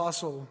 the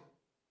apostle,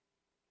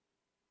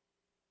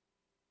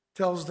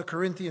 tells the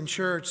Corinthian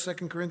church, 2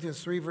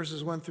 Corinthians 3,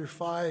 verses 1 through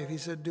 5, he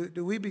said,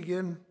 do we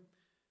begin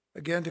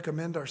again to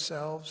commend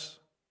ourselves?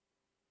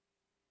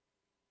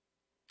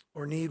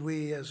 Or need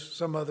we, as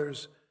some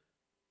others,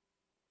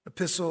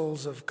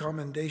 epistles of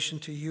commendation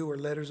to you or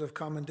letters of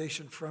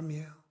commendation from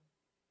you?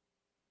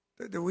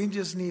 Do we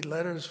just need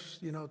letters,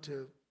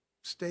 to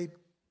state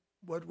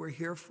what we're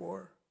here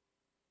for?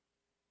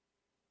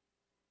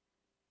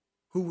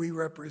 Who we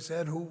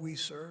represent, who we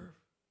serve?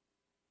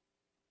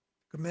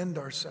 Commend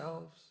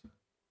ourselves.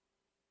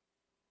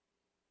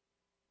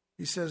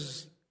 He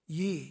says,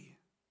 ye,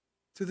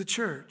 to the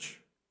church.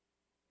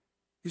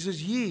 He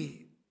says,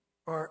 ye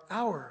are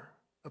our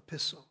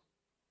epistle.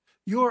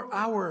 You're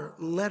our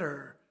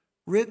letter,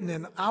 written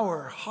in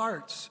our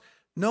hearts,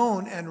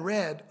 known and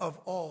read of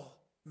all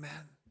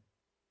men.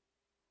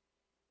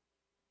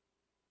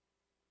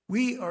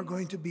 We are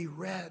going to be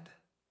read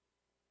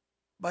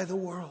by the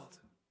world.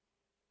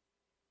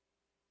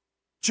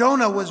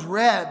 Jonah was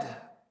read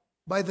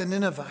by the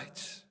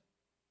Ninevites,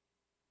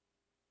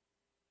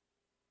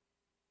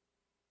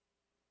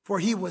 for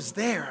he was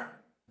there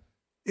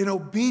in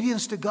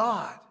obedience to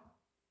God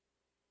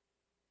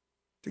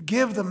to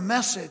give the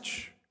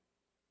message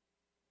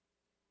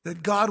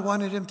that God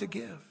wanted him to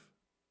give.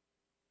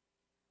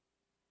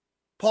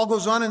 Paul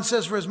goes on and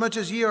says, for as much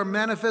as ye are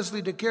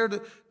manifestly declared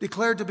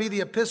to be the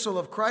epistle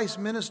of Christ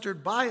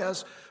ministered by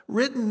us,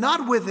 written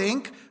not with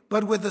ink,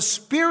 but with the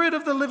Spirit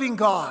of the living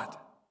God,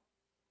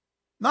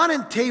 not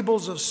in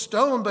tables of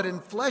stone, but in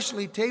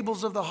fleshly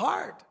tables of the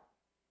heart.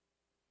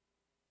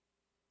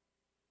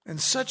 And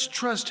such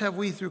trust have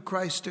we through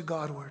Christ to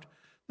Godward.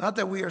 Not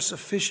that we are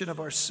sufficient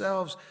of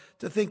ourselves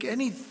to think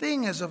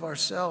anything as of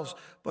ourselves,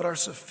 but our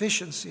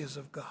sufficiency is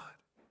of God.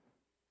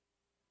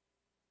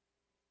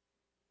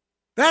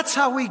 That's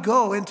how we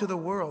go into the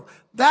world.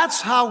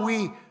 That's how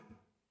we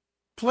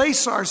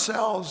place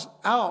ourselves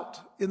out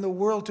in the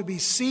world to be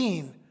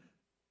seen.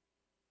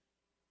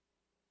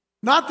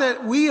 Not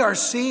that we are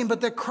seen,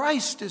 but that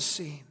Christ is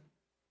seen.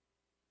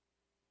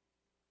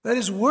 That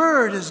His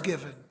word is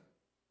given.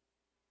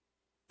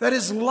 That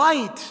His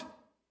light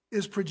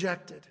is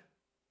projected.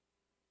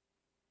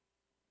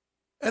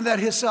 And that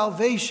His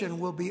salvation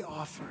will be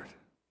offered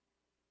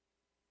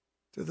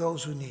to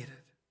those who need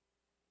it.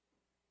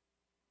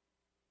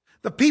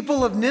 The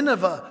people of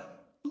Nineveh,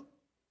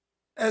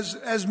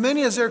 as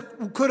many as there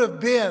could have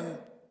been,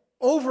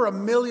 over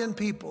 1 million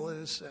people, it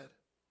is said.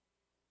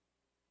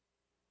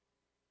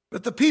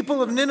 But the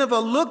people of Nineveh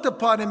looked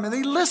upon him and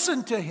they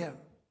listened to him.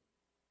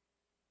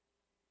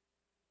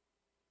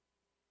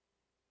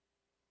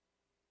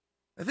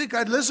 I think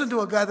I'd listen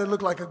to a guy that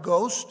looked like a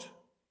ghost.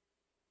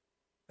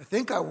 I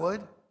think I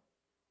would.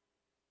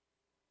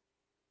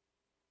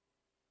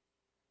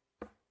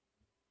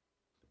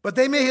 But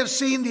they may have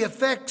seen the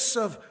effects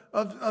of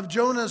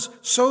Jonah's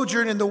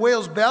sojourn in the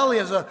whale's belly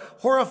as a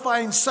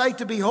horrifying sight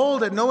to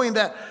behold, and knowing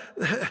that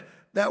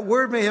that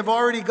word may have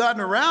already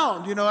gotten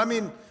around.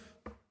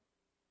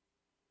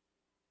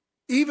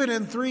 Even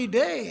in 3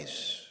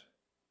 days,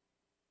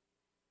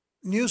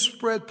 news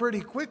spread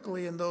pretty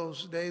quickly in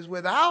those days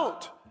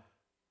without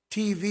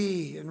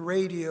TV and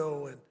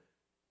radio and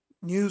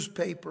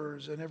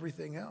newspapers and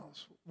everything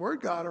else. Word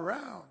got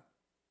around.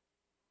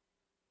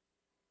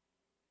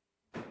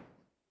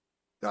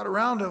 Got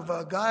around of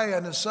a guy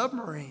on a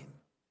submarine.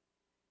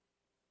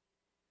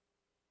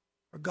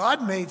 A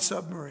God-made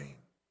submarine.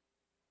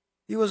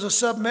 He was a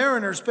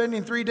submariner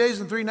spending 3 days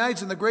and 3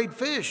 nights in the Great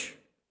Fish.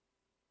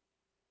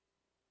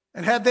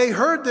 And had they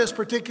heard this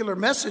particular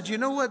message, you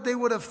know what they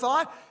would have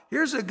thought?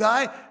 Here's a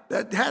guy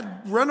that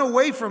had run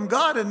away from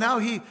God, and now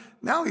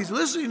he's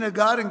listening to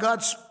God, and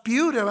God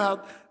spewed him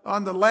out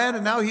on the land,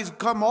 and now he's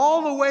come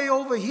all the way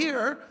over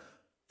here,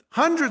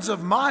 hundreds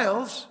of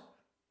miles.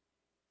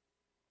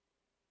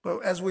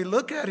 But as we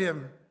look at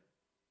him,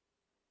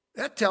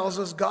 that tells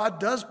us God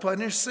does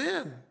punish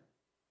sin.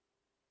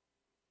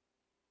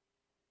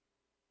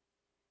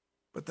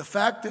 But the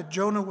fact that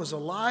Jonah was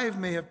alive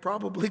may have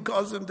probably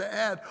caused him to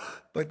add,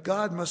 but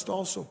God must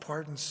also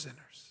pardon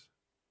sinners.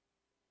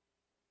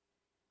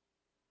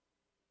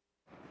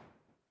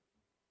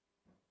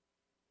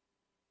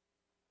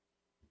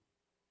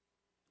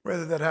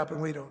 Whether that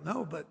happened, we don't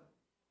know, but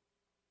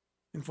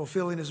in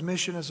fulfilling his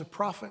mission as a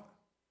prophet,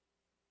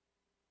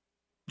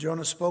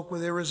 Jonah spoke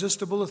with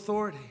irresistible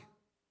authority.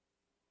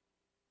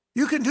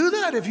 You can do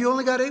that if you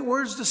only got 8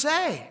 words to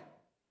say.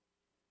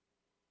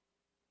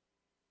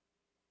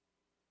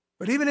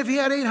 But even if he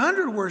had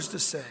 800 words to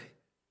say,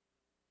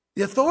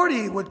 the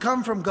authority would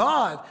come from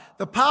God.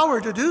 The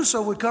power to do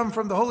so would come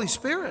from the Holy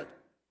Spirit.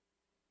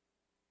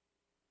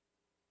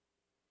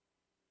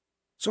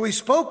 So he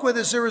spoke with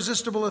this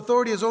irresistible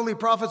authority as only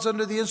prophets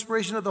under the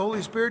inspiration of the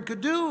Holy Spirit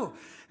could do.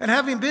 And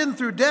having been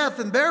through death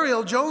and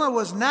burial, Jonah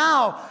was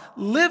now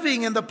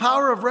living in the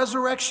power of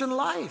resurrection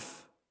life.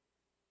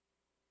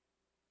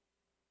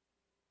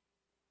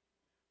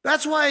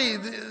 That's why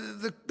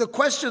the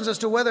questions as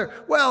to whether,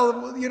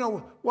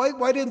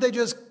 why didn't they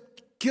just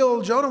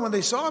kill Jonah when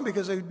they saw him?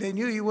 Because they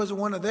knew he wasn't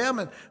one of them,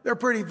 and they're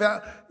pretty,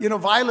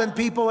 violent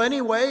people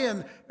anyway,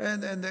 and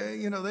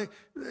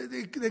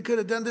they could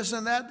have done this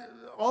and that.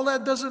 All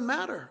that doesn't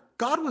matter.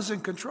 God was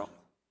in control.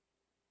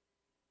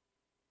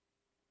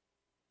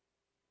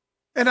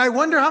 And I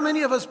wonder how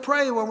many of us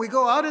pray when we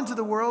go out into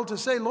the world to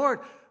say, Lord,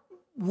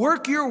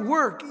 work your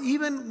work,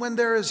 even when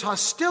there is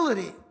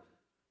hostility.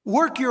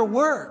 Work your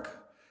work,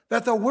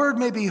 that the word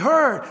may be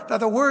heard, that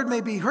the word may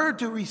be heard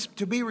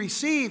to be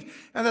received,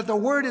 and that the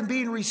word in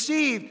being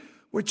received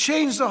would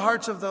change the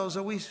hearts of those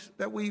that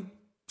we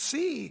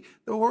see,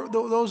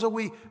 those that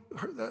we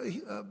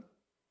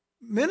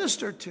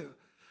minister to,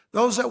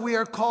 those that we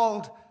are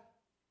called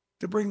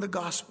to bring the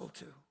gospel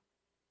to.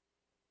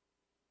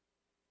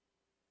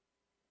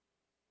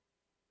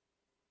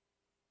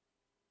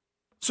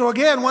 So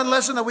again, one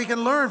lesson that we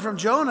can learn from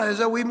Jonah is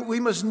that we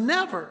must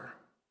never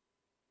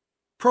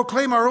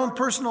proclaim our own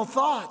personal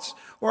thoughts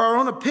or our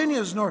own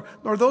opinions, nor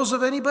those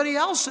of anybody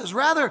else's.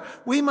 Rather,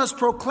 we must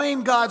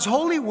proclaim God's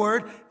holy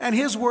word and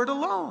his word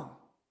alone.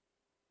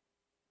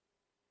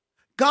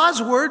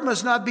 God's word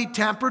must not be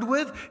tampered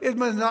with. It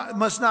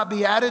must not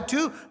be added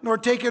to nor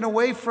taken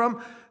away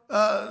from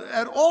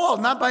at all,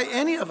 not by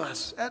any of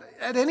us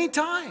at any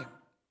time.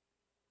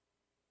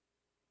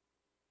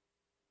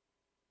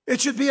 It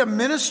should be a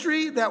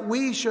ministry that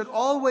we should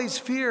always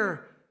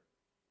fear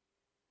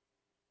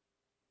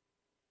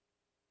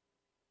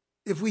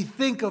if we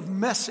think of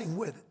messing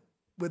with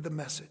the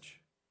message.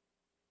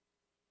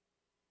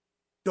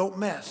 Don't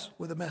mess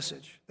with the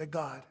message that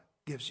God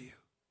gives you.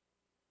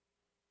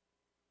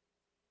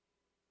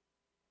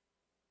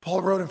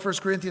 Paul wrote in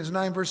 1 Corinthians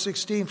 9, verse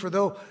 16, "For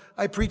though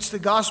I preach the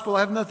gospel,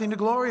 I have nothing to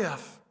glory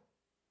of.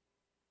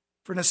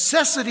 For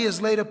necessity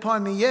is laid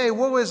upon me, yea,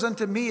 woe is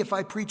unto me if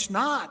I preach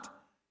not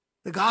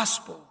the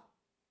gospel."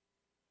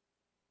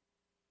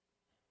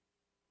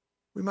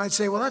 We might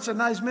say, well, that's a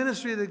nice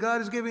ministry that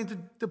God is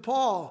giving to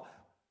Paul.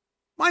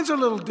 Mine's a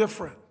little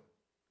different.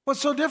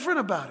 What's so different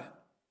about it?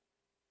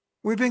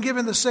 We've been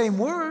given the same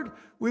word.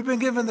 We've been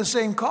given the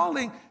same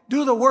calling.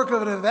 Do the work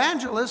of an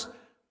evangelist.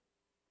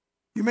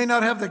 You may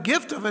not have the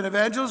gift of an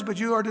evangelist, but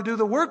you are to do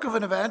the work of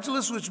an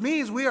evangelist, which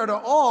means we are to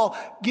all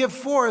give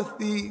forth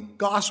the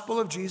gospel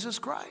of Jesus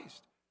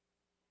Christ.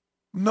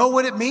 Know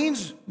what it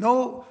means.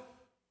 Know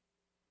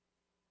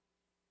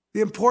the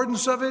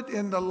importance of it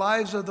in the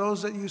lives of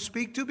those that you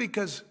speak to,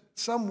 because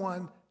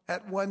someone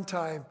at one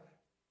time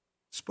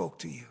spoke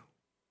to you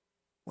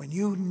when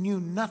you knew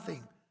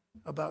nothing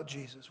about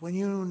Jesus, when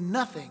you knew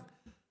nothing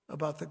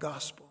about the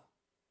gospel.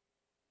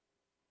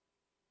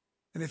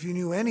 And if you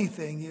knew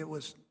anything, it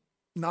was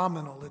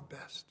nominal at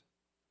best.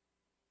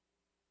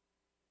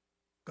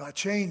 God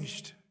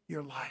changed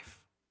your life.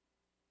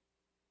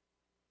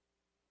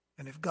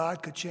 And if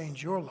God could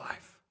change your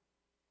life,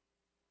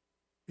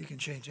 He can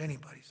change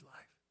anybody's life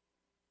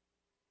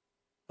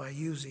by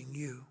using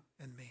you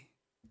and me.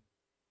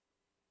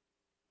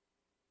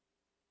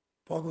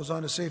 Paul goes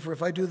on to say, for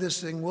if I do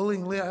this thing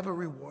willingly, I have a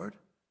reward.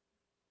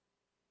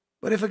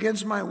 But if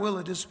against my will,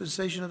 a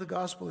dispensation of the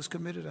gospel is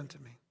committed unto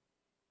me.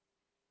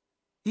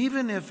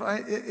 Even if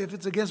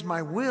it's against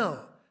my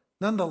will,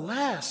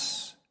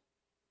 nonetheless,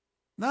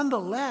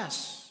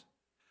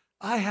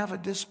 I have a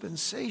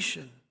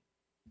dispensation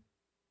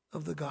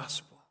of the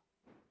gospel.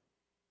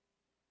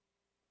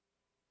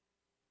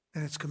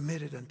 And it's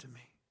committed unto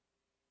me.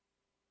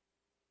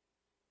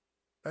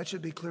 That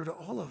should be clear to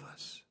all of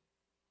us.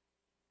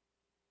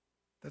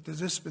 That the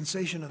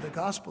dispensation of the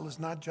gospel is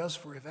not just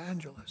for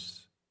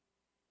evangelists,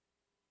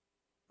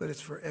 but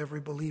it's for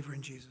every believer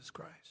in Jesus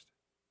Christ.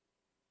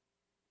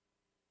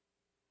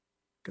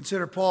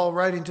 Consider Paul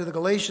writing to the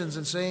Galatians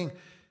and saying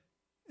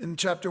in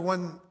chapter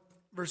 1,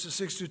 verses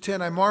 6 through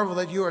 10, I marvel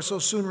that you are so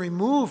soon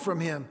removed from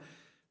him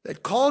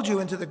that called you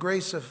into the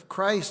grace of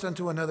Christ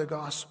unto another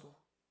gospel,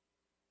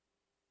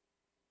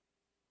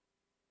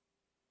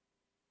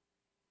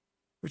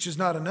 which is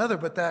not another,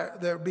 but that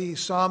there be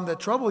some that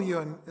trouble you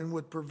and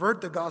would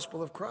pervert the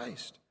gospel of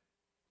Christ.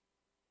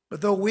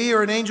 But though we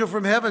or an angel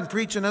from heaven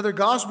preach another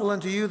gospel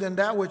unto you than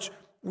that which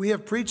we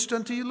have preached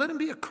unto you, let him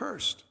be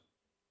accursed.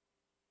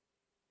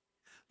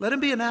 Let him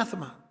be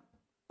anathema,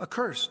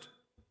 accursed.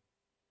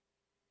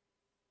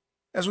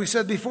 As we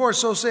said before,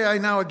 so say I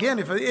now again,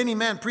 if any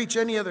man preach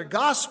any other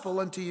gospel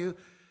unto you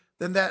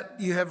than that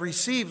you have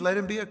received, let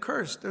him be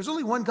accursed. There's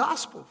only one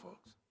gospel,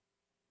 folks.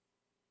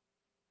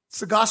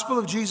 It's the gospel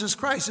of Jesus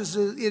Christ.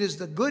 It is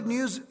the good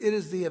news. It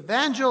is the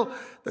evangel,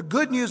 the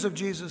good news of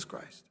Jesus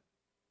Christ.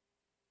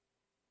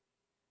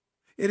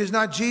 It is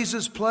not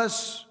Jesus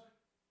plus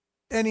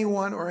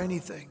anyone or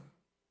anything.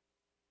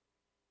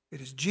 It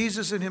is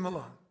Jesus and him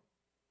alone.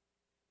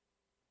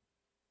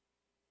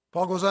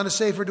 Paul goes on to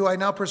say, for do I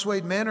now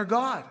persuade men or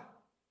God?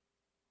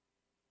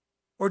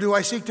 Or do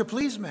I seek to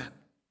please men?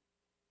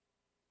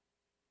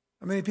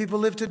 How many people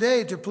live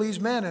today to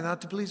please men and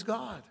not to please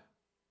God?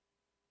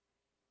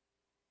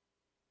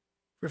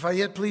 For if I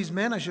yet please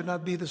men, I should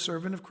not be the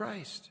servant of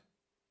Christ.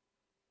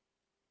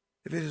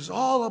 If it is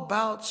all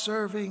about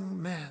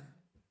serving men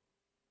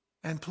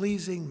and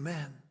pleasing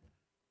men,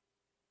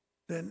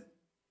 then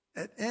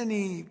at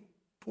any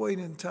point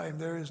in time,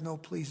 there is no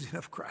pleasing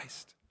of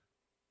Christ.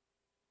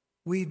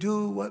 We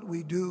do what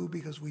we do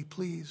because we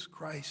please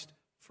Christ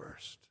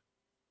first.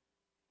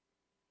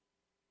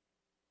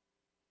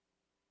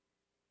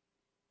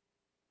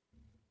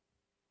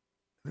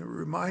 And it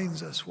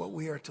reminds us what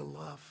we are to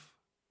love.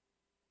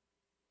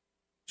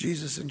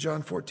 Jesus in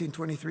John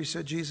 14:23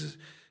 said, Jesus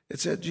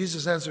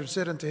answered and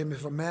said unto him,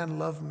 if a man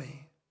love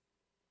me,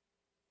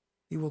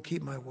 he will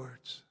keep my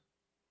words.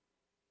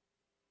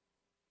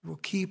 He will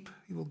keep,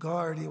 he will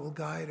guard, he will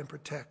guide and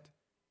protect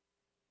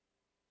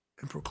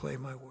and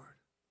proclaim my word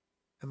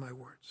and my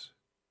words.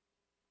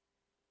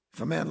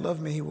 If a man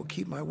love me, he will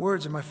keep my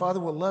words, and my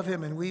Father will love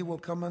him, and we will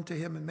come unto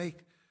him and make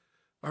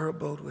our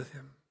abode with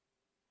him.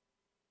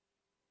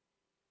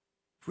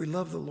 If we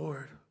love the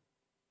Lord,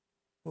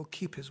 we'll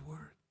keep his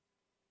word.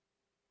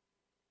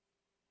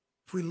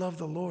 If we love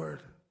the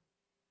Lord,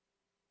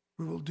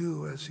 we will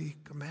do as he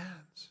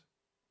commands.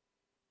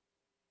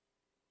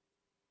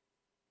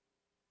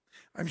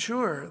 I'm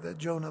sure that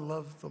Jonah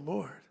loved the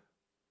Lord.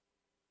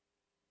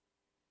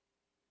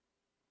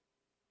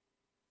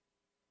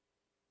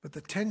 But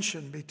the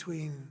tension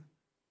between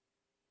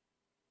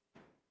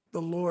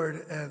the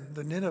Lord and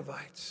the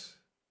Ninevites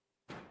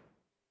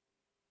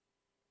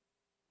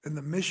and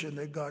the mission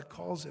that God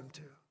calls him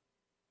to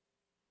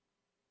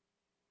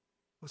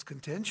was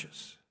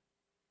contentious.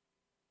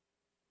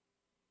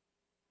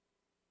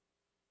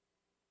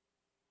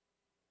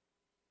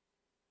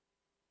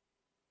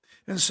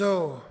 And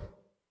so,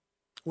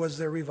 was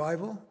there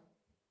revival?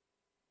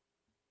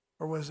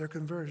 Or was there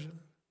conversion?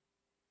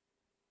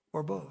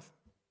 Or both?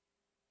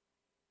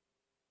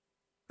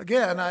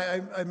 Again,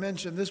 I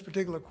mentioned this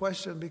particular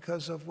question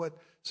because of what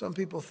some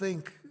people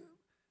think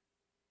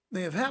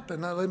may have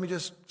happened. Now, let me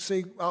just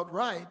say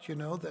outright,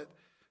 that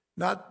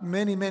not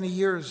many, many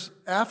years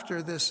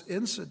after this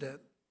incident,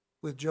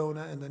 with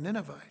Jonah and the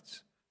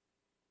Ninevites.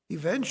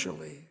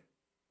 Eventually,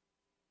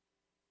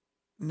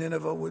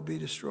 Nineveh would be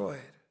destroyed.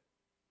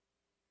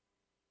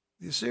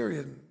 The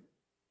Assyrians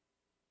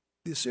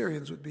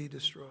would be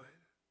destroyed,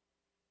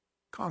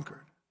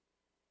 conquered.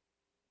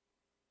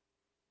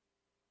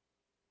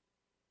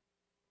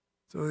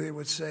 So they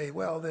would say,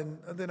 well,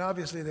 then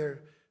obviously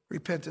their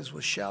repentance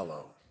was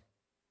shallow,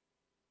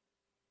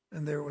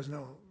 and there was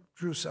no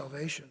true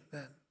salvation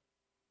then.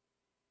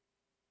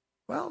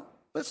 Well,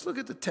 let's look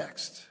at the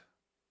text.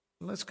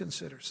 Let's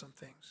consider some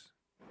things.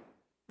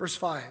 Verse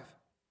 5.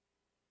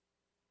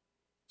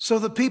 So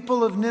the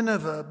people of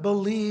Nineveh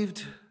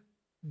believed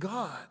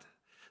God.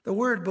 The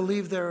word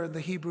believe there in the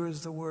Hebrew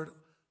is the word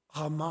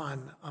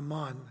aman.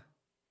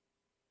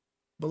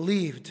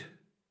 Believed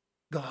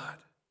God.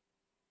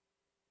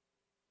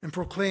 And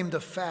proclaimed a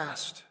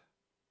fast.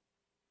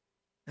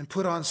 And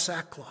put on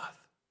sackcloth.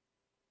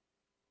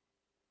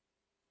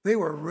 They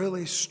were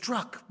really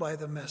struck by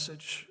the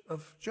message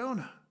of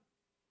Jonah.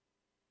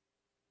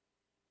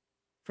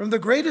 From the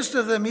greatest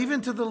of them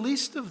even to the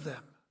least of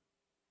them.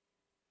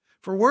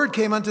 For word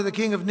came unto the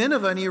king of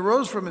Nineveh, and he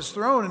arose from his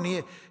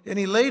throne, and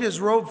he laid his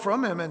robe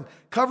from him, and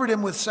covered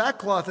him with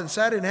sackcloth, and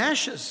sat in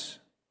ashes.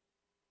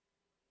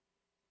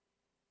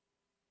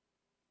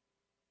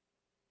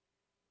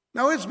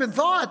 Now it's been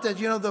thought that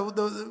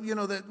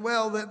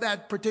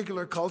that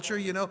particular culture,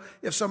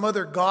 if some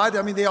other god,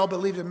 they all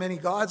believed in many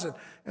gods,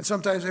 and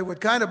sometimes they would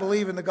kind of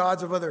believe in the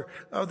gods of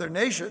other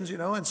nations,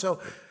 and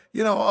so.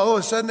 All of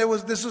a sudden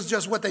this is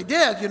just what they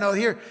did.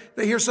 Here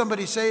they hear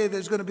somebody say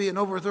there's going to be an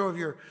overthrow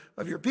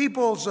of your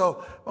people.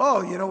 So,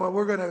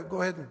 we're going to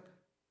go ahead and,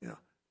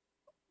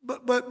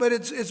 But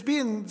it's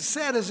being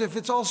said as if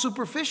it's all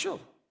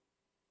superficial.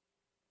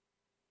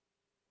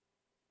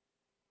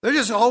 They're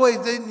just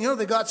always,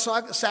 they got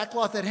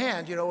sackcloth at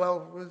hand.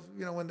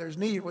 When there's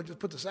need, we'll just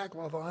put the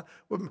sackcloth on,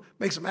 we'll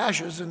make some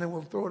ashes, and then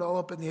we'll throw it all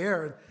up in the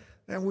air,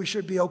 and we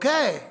should be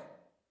okay.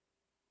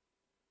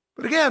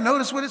 But again,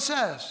 notice what it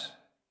says.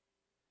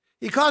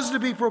 He caused it to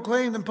be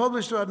proclaimed and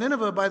published throughout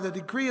Nineveh by the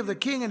decree of the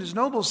king and his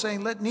nobles,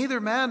 saying, let neither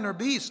man nor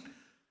beast,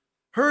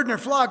 herd nor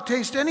flock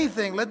taste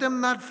anything. Let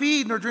them not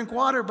feed nor drink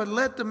water, but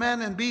let the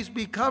man and beast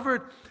be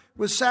covered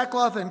with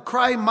sackcloth and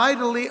cry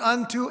mightily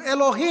unto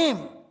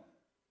Elohim.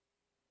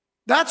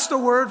 That's the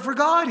word for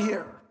God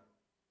here.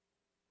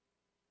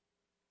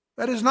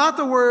 That is not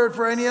the word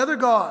for any other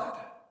god.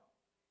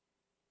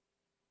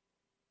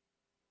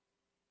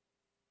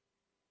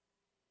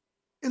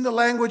 In the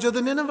language of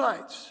the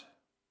Ninevites.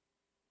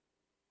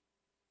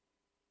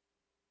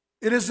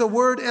 It is the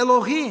word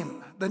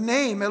Elohim, the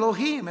name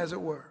Elohim, as it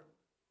were.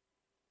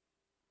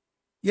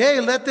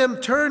 Yea, let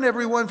them turn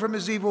everyone from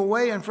his evil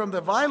way and from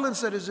the violence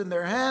that is in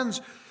their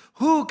hands.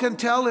 Who can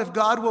tell if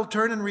God will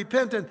turn and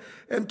repent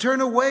and turn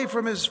away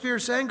from his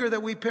fierce anger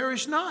that we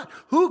perish not?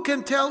 Who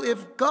can tell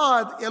if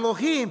God,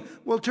 Elohim,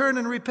 will turn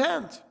and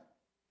repent?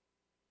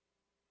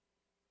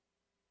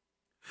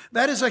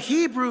 That is a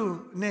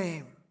Hebrew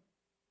name.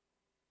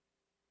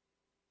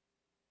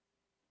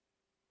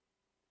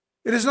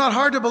 It is not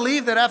hard to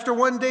believe that after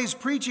one day's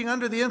preaching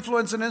under the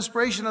influence and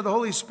inspiration of the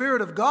Holy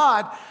Spirit of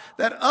God,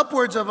 that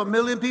upwards of 1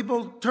 million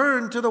people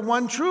turned to the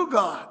one true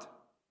God.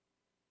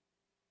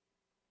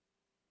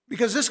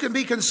 Because this can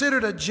be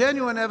considered a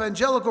genuine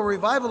evangelical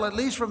revival, at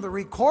least from the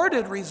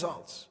recorded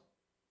results.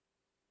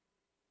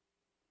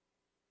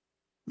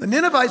 The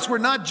Ninevites were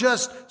not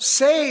just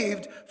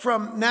saved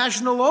from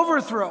national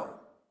overthrow.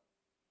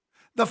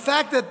 The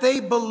fact that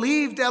they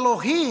believed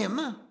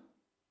Elohim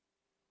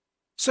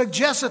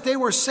suggests that they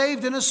were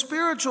saved in a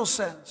spiritual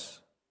sense.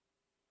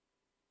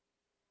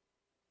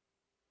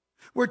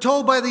 We're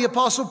told by the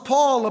Apostle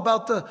Paul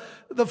about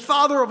the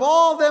father of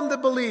all them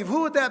that believe.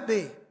 Who would that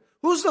be?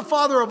 Who's the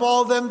father of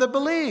all them that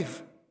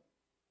believe?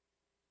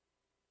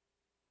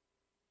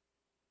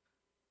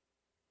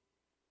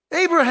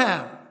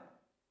 Abraham.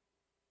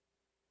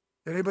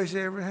 Did anybody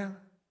say Abraham?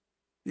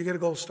 You get a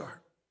gold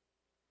star.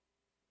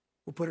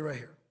 We'll put it right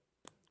here.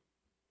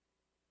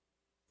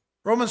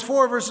 Romans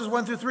 4, verses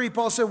 1 through 3,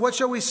 Paul said, what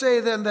shall we say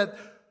then that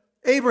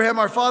Abraham,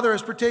 our father,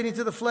 as pertaining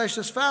to the flesh,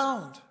 is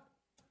found?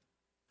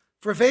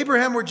 For if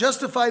Abraham were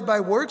justified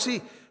by works,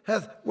 he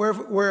hath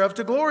whereof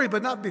to glory,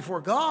 but not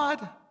before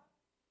God.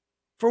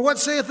 For what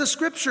saith the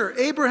Scripture?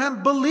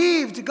 Abraham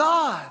believed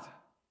God,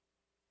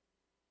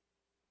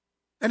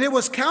 and it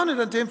was counted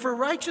unto him for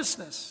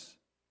righteousness.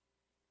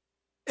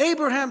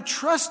 Abraham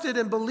trusted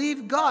and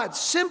believed God,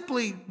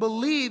 simply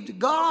believed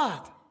God.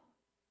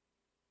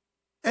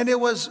 And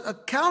it was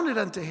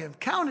counted to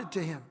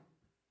him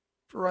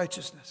for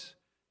righteousness.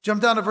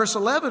 Jump down to verse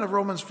 11 of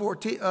Romans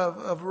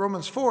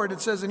 4, and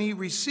it says, and he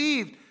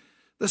received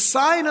the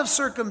sign of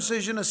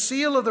circumcision, a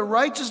seal of the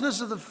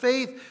righteousness of the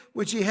faith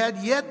which he had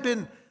yet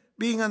been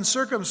being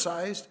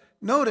uncircumcised.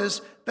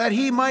 Notice that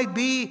he might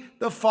be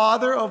the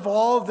father of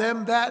all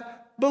them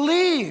that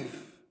believe,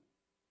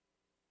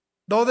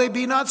 though they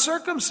be not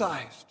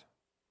circumcised.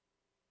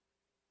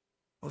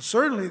 Well,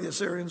 certainly the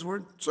Assyrians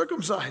weren't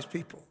circumcised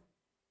people.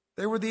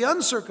 They were the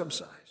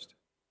uncircumcised.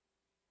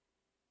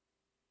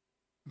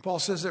 And Paul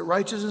says that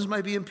righteousness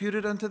might be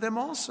imputed unto them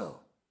also.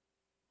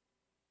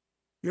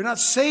 You're not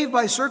saved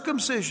by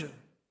circumcision.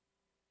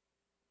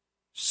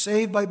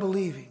 Saved by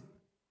believing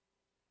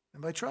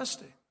and by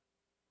trusting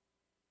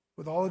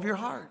with all of your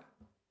heart.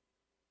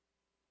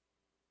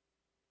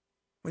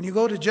 When you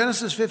go to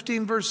Genesis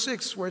 15, verse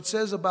 6, where it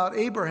says about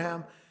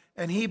Abraham,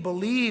 and he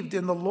believed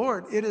in the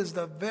Lord, it is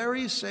the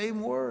very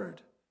same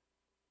word,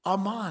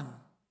 aman.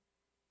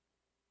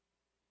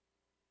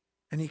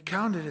 And he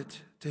counted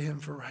it to him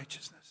for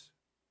righteousness.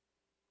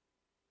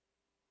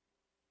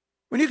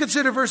 When you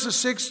consider verses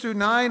 6 through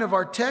 9 of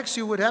our text,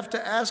 you would have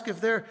to ask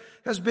if there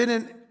has been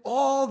in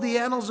all the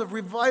annals of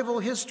revival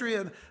history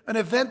an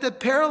event that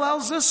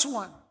parallels this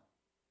one.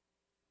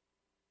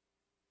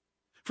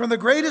 From the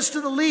greatest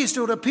to the least, it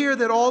would appear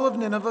that all of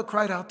Nineveh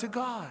cried out to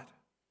God.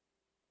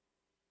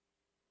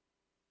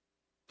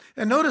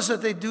 And notice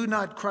that they do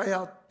not cry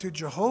out to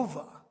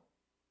Jehovah.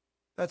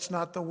 That's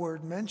not the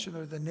word mentioned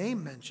or the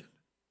name mentioned.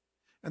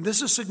 And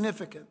this is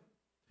significant.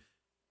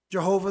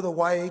 Jehovah, the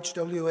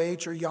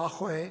YHWH, or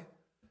Yahweh,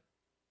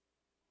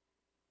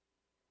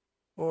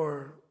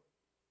 or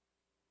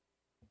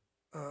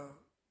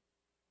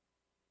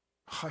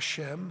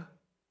Hashem,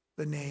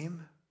 the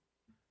name,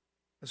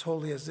 as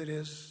holy as it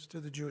is to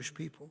the Jewish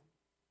people.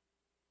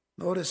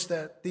 Notice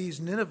that these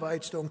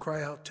Ninevites don't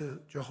cry out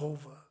to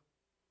Jehovah,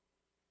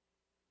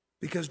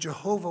 because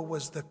Jehovah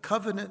was the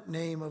covenant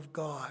name of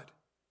God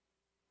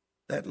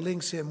that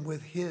links him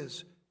with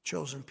his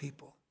chosen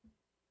people.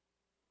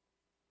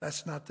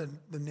 That's not the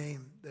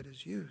name that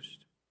is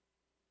used.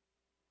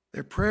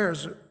 Their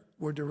prayers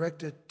were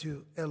directed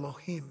to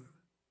Elohim.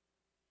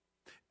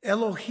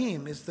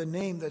 Elohim is the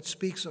name that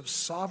speaks of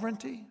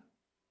sovereignty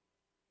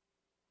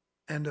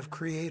and of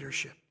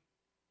creatorship.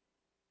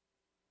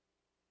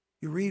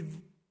 You read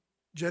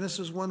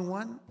Genesis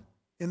 1:1,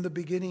 in the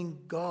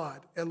beginning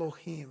God,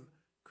 Elohim,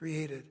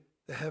 created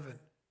the heaven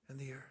and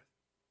the earth.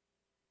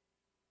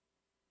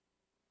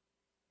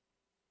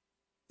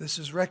 This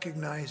is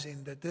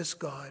recognizing that this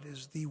God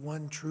is the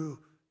one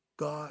true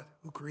God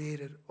who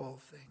created all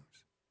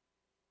things.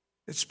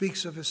 It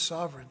speaks of his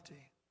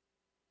sovereignty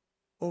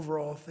over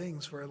all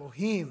things, for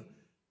Elohim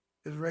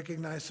is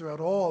recognized throughout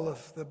all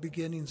of the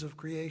beginnings of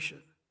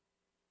creation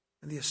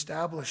and the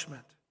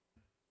establishment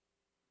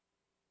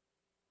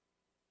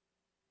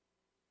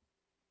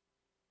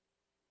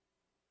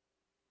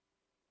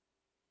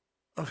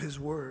of his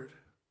word.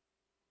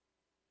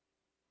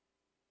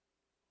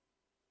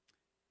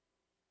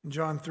 In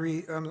Jonah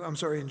 3,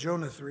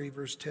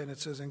 verse 10, it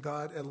says, and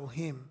God,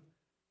 Elohim,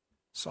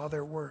 saw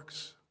their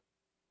works.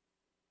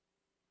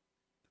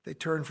 They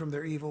turned from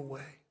their evil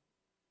way.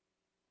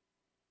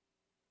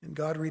 And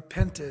God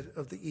repented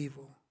of the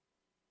evil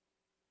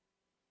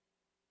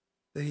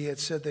that he had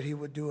said that he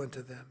would do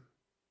unto them.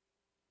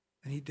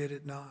 And he did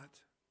it not.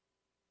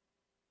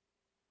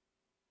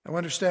 Now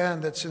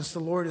understand that since the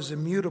Lord is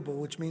immutable,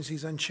 which means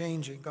he's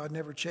unchanging, God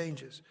never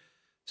changes.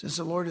 Since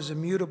the Lord is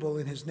immutable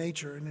in his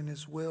nature and in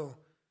his will,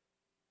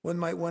 one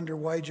might wonder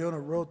why Jonah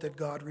wrote that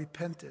God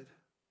repented.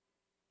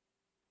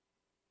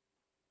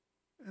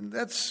 And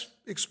that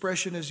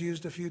expression is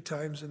used a few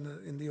times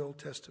in the Old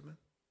Testament.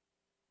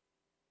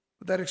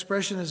 But that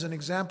expression is an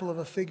example of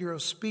a figure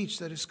of speech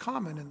that is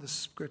common in the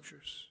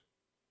Scriptures.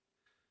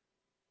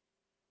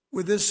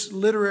 With this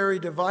literary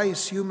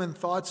device, human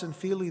thoughts and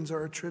feelings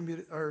are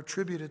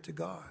attributed to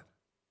God.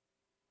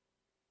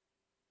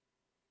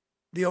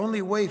 The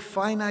only way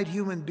finite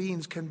human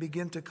beings can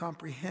begin to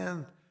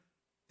comprehend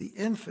the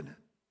infinite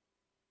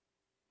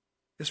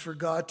is for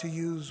God to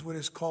use what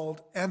is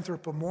called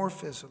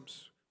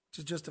anthropomorphisms, which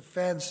is just a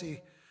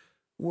fancy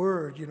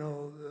word,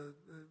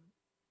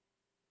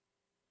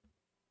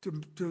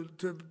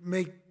 to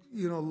make,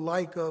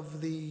 like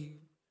of the,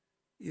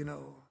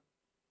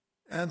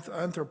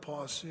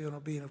 anthropos,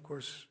 being, of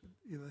course,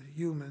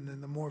 human,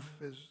 and the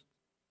morph is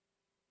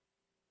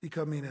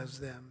becoming as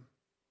them.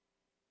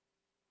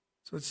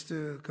 So it's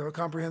to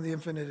comprehend the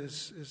infinite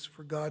is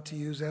for God to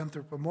use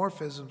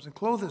anthropomorphisms and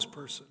clothe this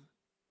person,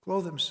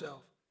 clothe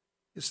himself,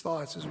 his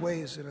thoughts, his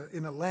ways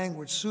in a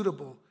language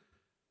suitable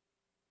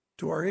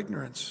to our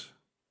ignorance.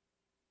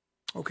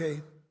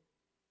 Okay,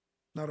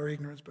 not our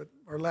ignorance, but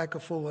our lack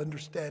of full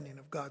understanding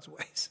of God's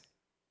ways.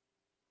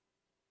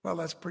 Well,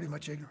 that's pretty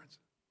much ignorance.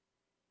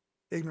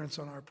 Ignorance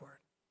on our part.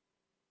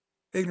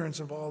 Ignorance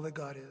of all that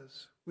God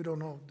is. We don't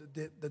know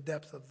the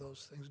depth of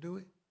those things, do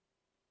we?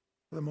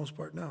 For the most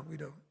part, no, we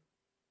don't.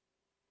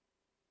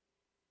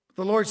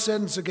 The Lord's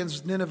sentence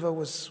against Nineveh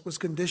was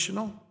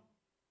conditional.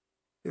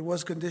 It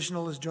was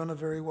conditional, as Jonah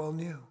very well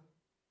knew.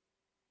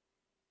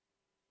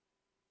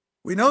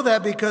 We know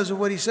that because of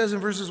what he says in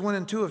verses 1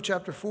 and 2 of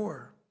chapter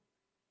 4.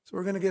 So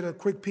we're going to get a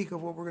quick peek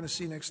of what we're going to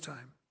see next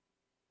time.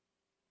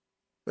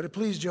 But it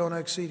pleased Jonah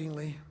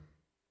exceedingly.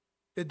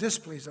 But it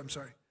displeased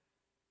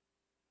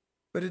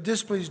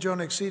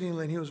Jonah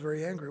exceedingly, and he was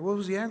very angry. What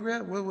was he angry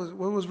at? What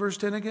was verse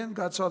 10 again?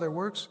 God saw their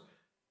works,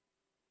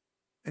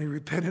 and he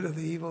repented of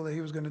the evil that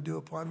he was going to do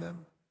upon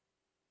them.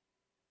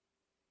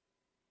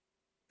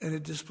 And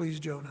it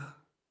displeased Jonah.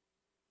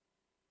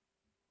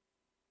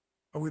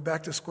 Are we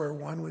back to square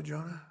one with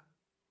Jonah?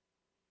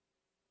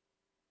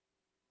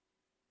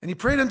 And he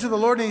prayed unto the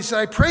Lord, and he said,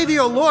 I pray thee,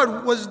 O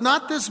Lord, was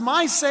not this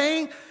my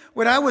saying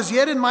when I was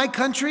yet in my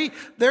country?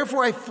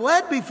 Therefore I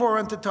fled before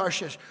unto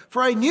Tarshish.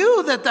 For I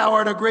knew that thou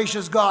art a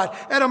gracious God,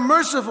 and a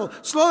merciful,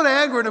 slow to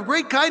anger, and of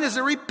great kindness,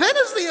 and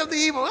repentest thee of the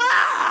evil.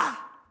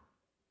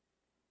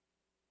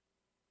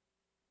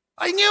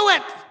 I knew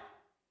it.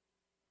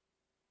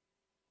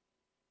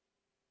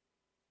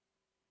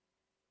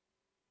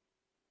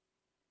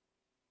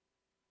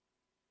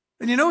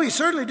 And you know, he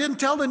certainly didn't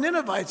tell the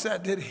Ninevites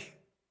that, did he?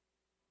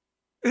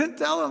 He didn't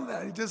tell them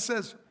that. He just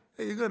says,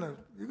 hey, you're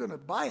gonna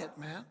buy it,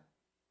 man.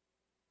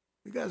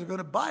 You guys are going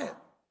to buy it.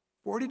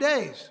 40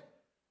 days.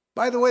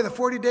 By the way, the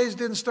 40 days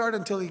didn't start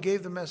until he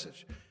gave the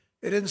message.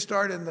 It didn't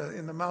start in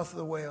the mouth of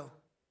the whale.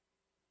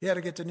 He had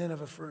to get to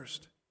Nineveh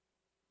first.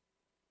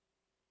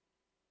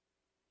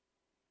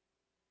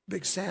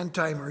 Big sand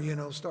timer,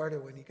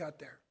 started when he got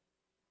there.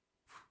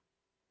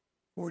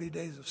 40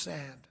 days of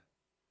sand.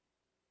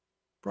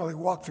 Probably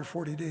walked through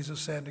 40 days of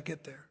sand to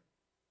get there.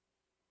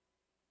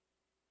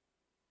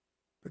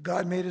 But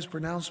God made his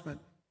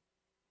pronouncement.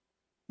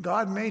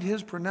 God made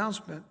his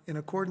pronouncement in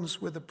accordance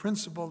with the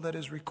principle that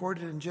is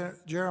recorded in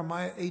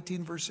Jeremiah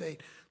 18, verse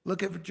 8.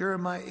 Look at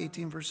Jeremiah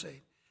 18, verse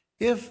 8.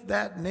 If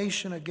that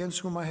nation against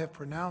whom I have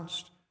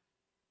pronounced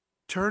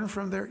turn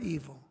from their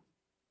evil,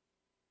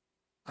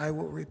 I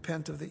will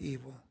repent of the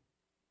evil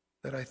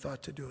that I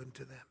thought to do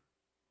unto them.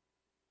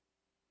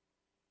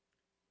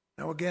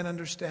 Now again,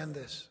 understand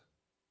this.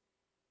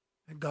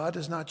 That God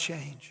does not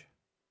change,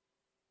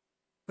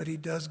 but he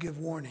does give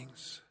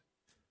warnings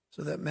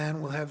so that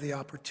man will have the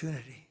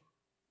opportunity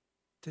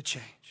to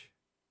change.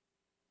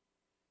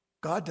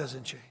 God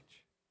doesn't change,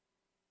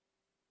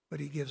 but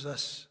he gives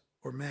us,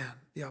 or man,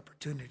 the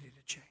opportunity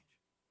to change.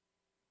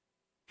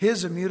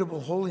 His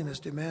immutable holiness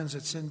demands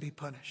that sin be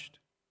punished.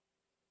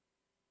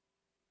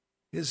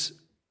 His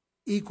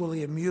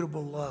equally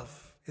immutable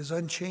love, his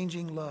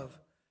unchanging love,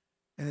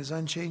 and his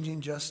unchanging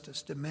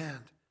justice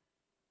demand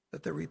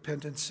that the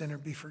repentant sinner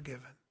be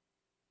forgiven.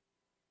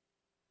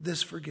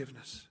 This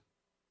forgiveness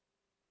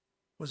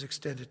was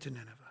extended to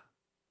Nineveh.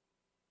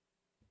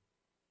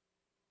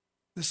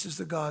 This is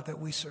the God that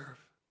we serve.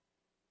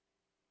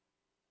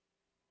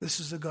 This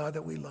is the God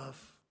that we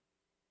love.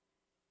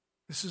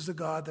 This is the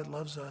God that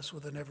loves us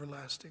with an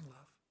everlasting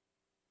love.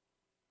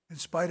 In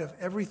spite of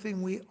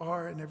everything we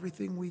are and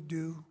everything we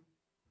do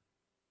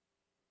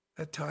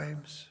at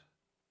times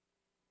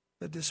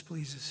that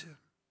displeases him,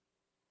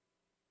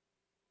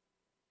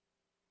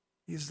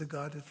 he is the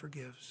God that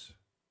forgives.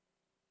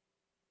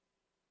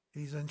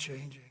 He's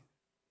unchanging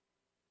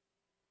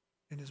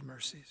in his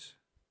mercies.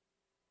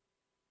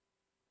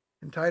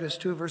 In Titus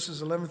 2,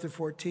 verses 11 through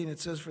 14, it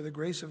says, For the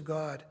grace of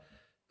God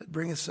that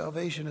bringeth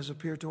salvation has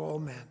appeared to all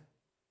men,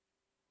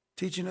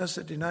 teaching us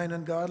that denying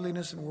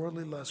ungodliness and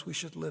worldly lust, we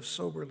should live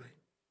soberly,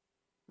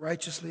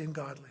 righteously, and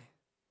godly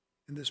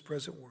in this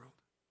present world,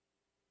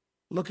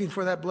 looking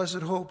for that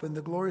blessed hope and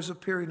the glorious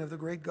appearing of the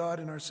great God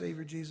and our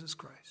Savior Jesus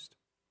Christ,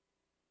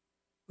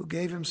 who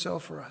gave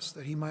himself for us,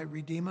 that he might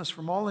redeem us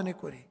from all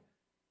iniquity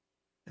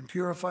and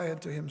purify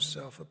unto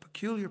himself a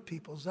peculiar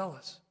people,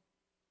 zealous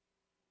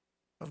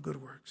of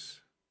good works.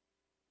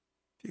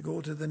 If you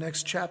go to the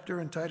next chapter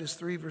in Titus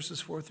 3,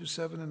 verses 4 through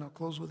 7, and I'll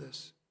close with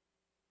this.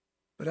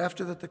 But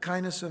after that the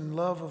kindness and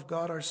love of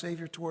God our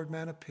Savior toward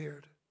man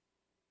appeared,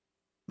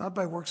 not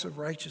by works of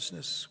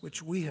righteousness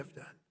which we have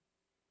done,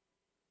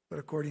 but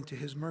according to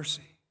his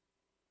mercy,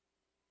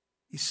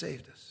 he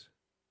saved us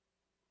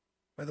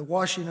by the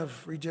washing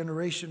of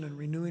regeneration and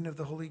renewing of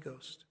the Holy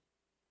Ghost,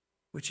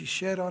 which he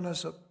shed on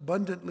us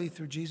abundantly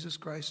through Jesus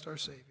Christ our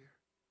Savior,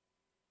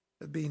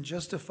 that being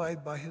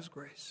justified by his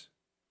grace,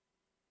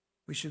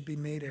 we should be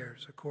made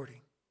heirs according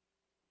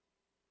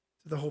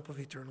to the hope of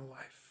eternal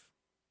life.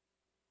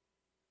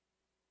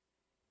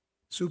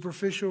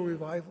 Superficial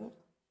revival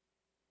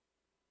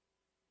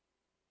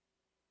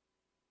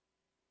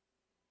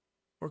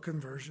or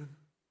conversion?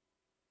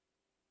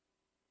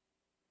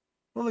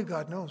 Only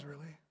God knows,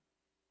 really.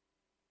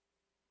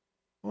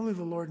 Only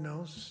the Lord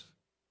knows,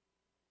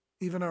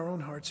 even our own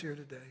hearts here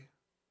today.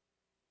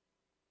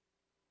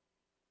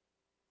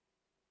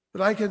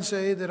 But I can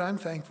say that I'm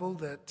thankful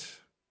that,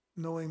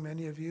 knowing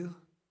many of you,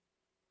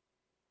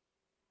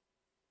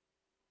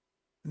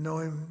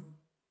 knowing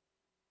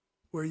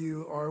where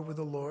you are with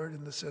the Lord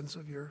in the sense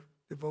of your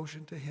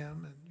devotion to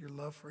him and your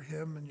love for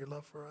him and your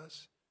love for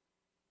us,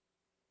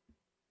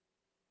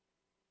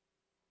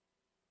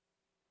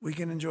 we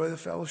can enjoy the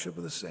fellowship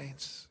of the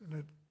saints in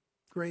a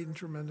great and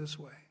tremendous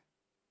way.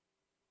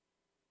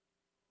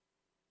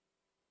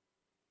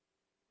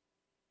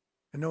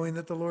 And knowing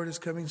that the Lord is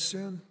coming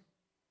soon,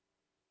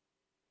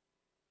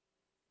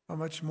 how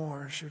much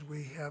more should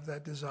we have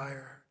that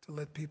desire to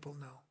let people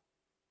know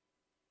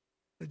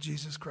that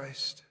Jesus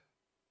Christ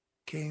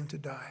came to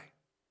die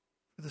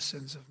for the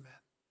sins of men,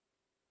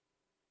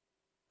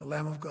 the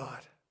Lamb of God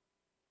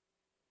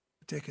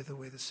who taketh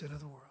away the sin of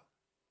the world.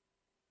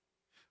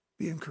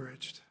 Be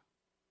encouraged.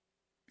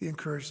 Be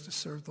encouraged to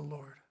serve the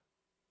Lord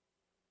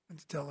and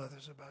to tell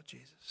others about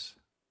Jesus.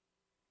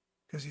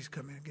 Because he's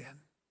coming again.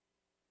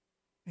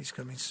 He's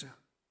coming soon.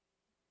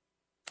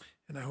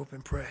 And I hope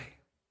and pray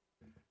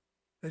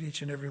that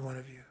each and every one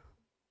of you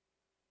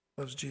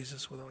loves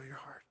Jesus with all your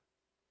heart.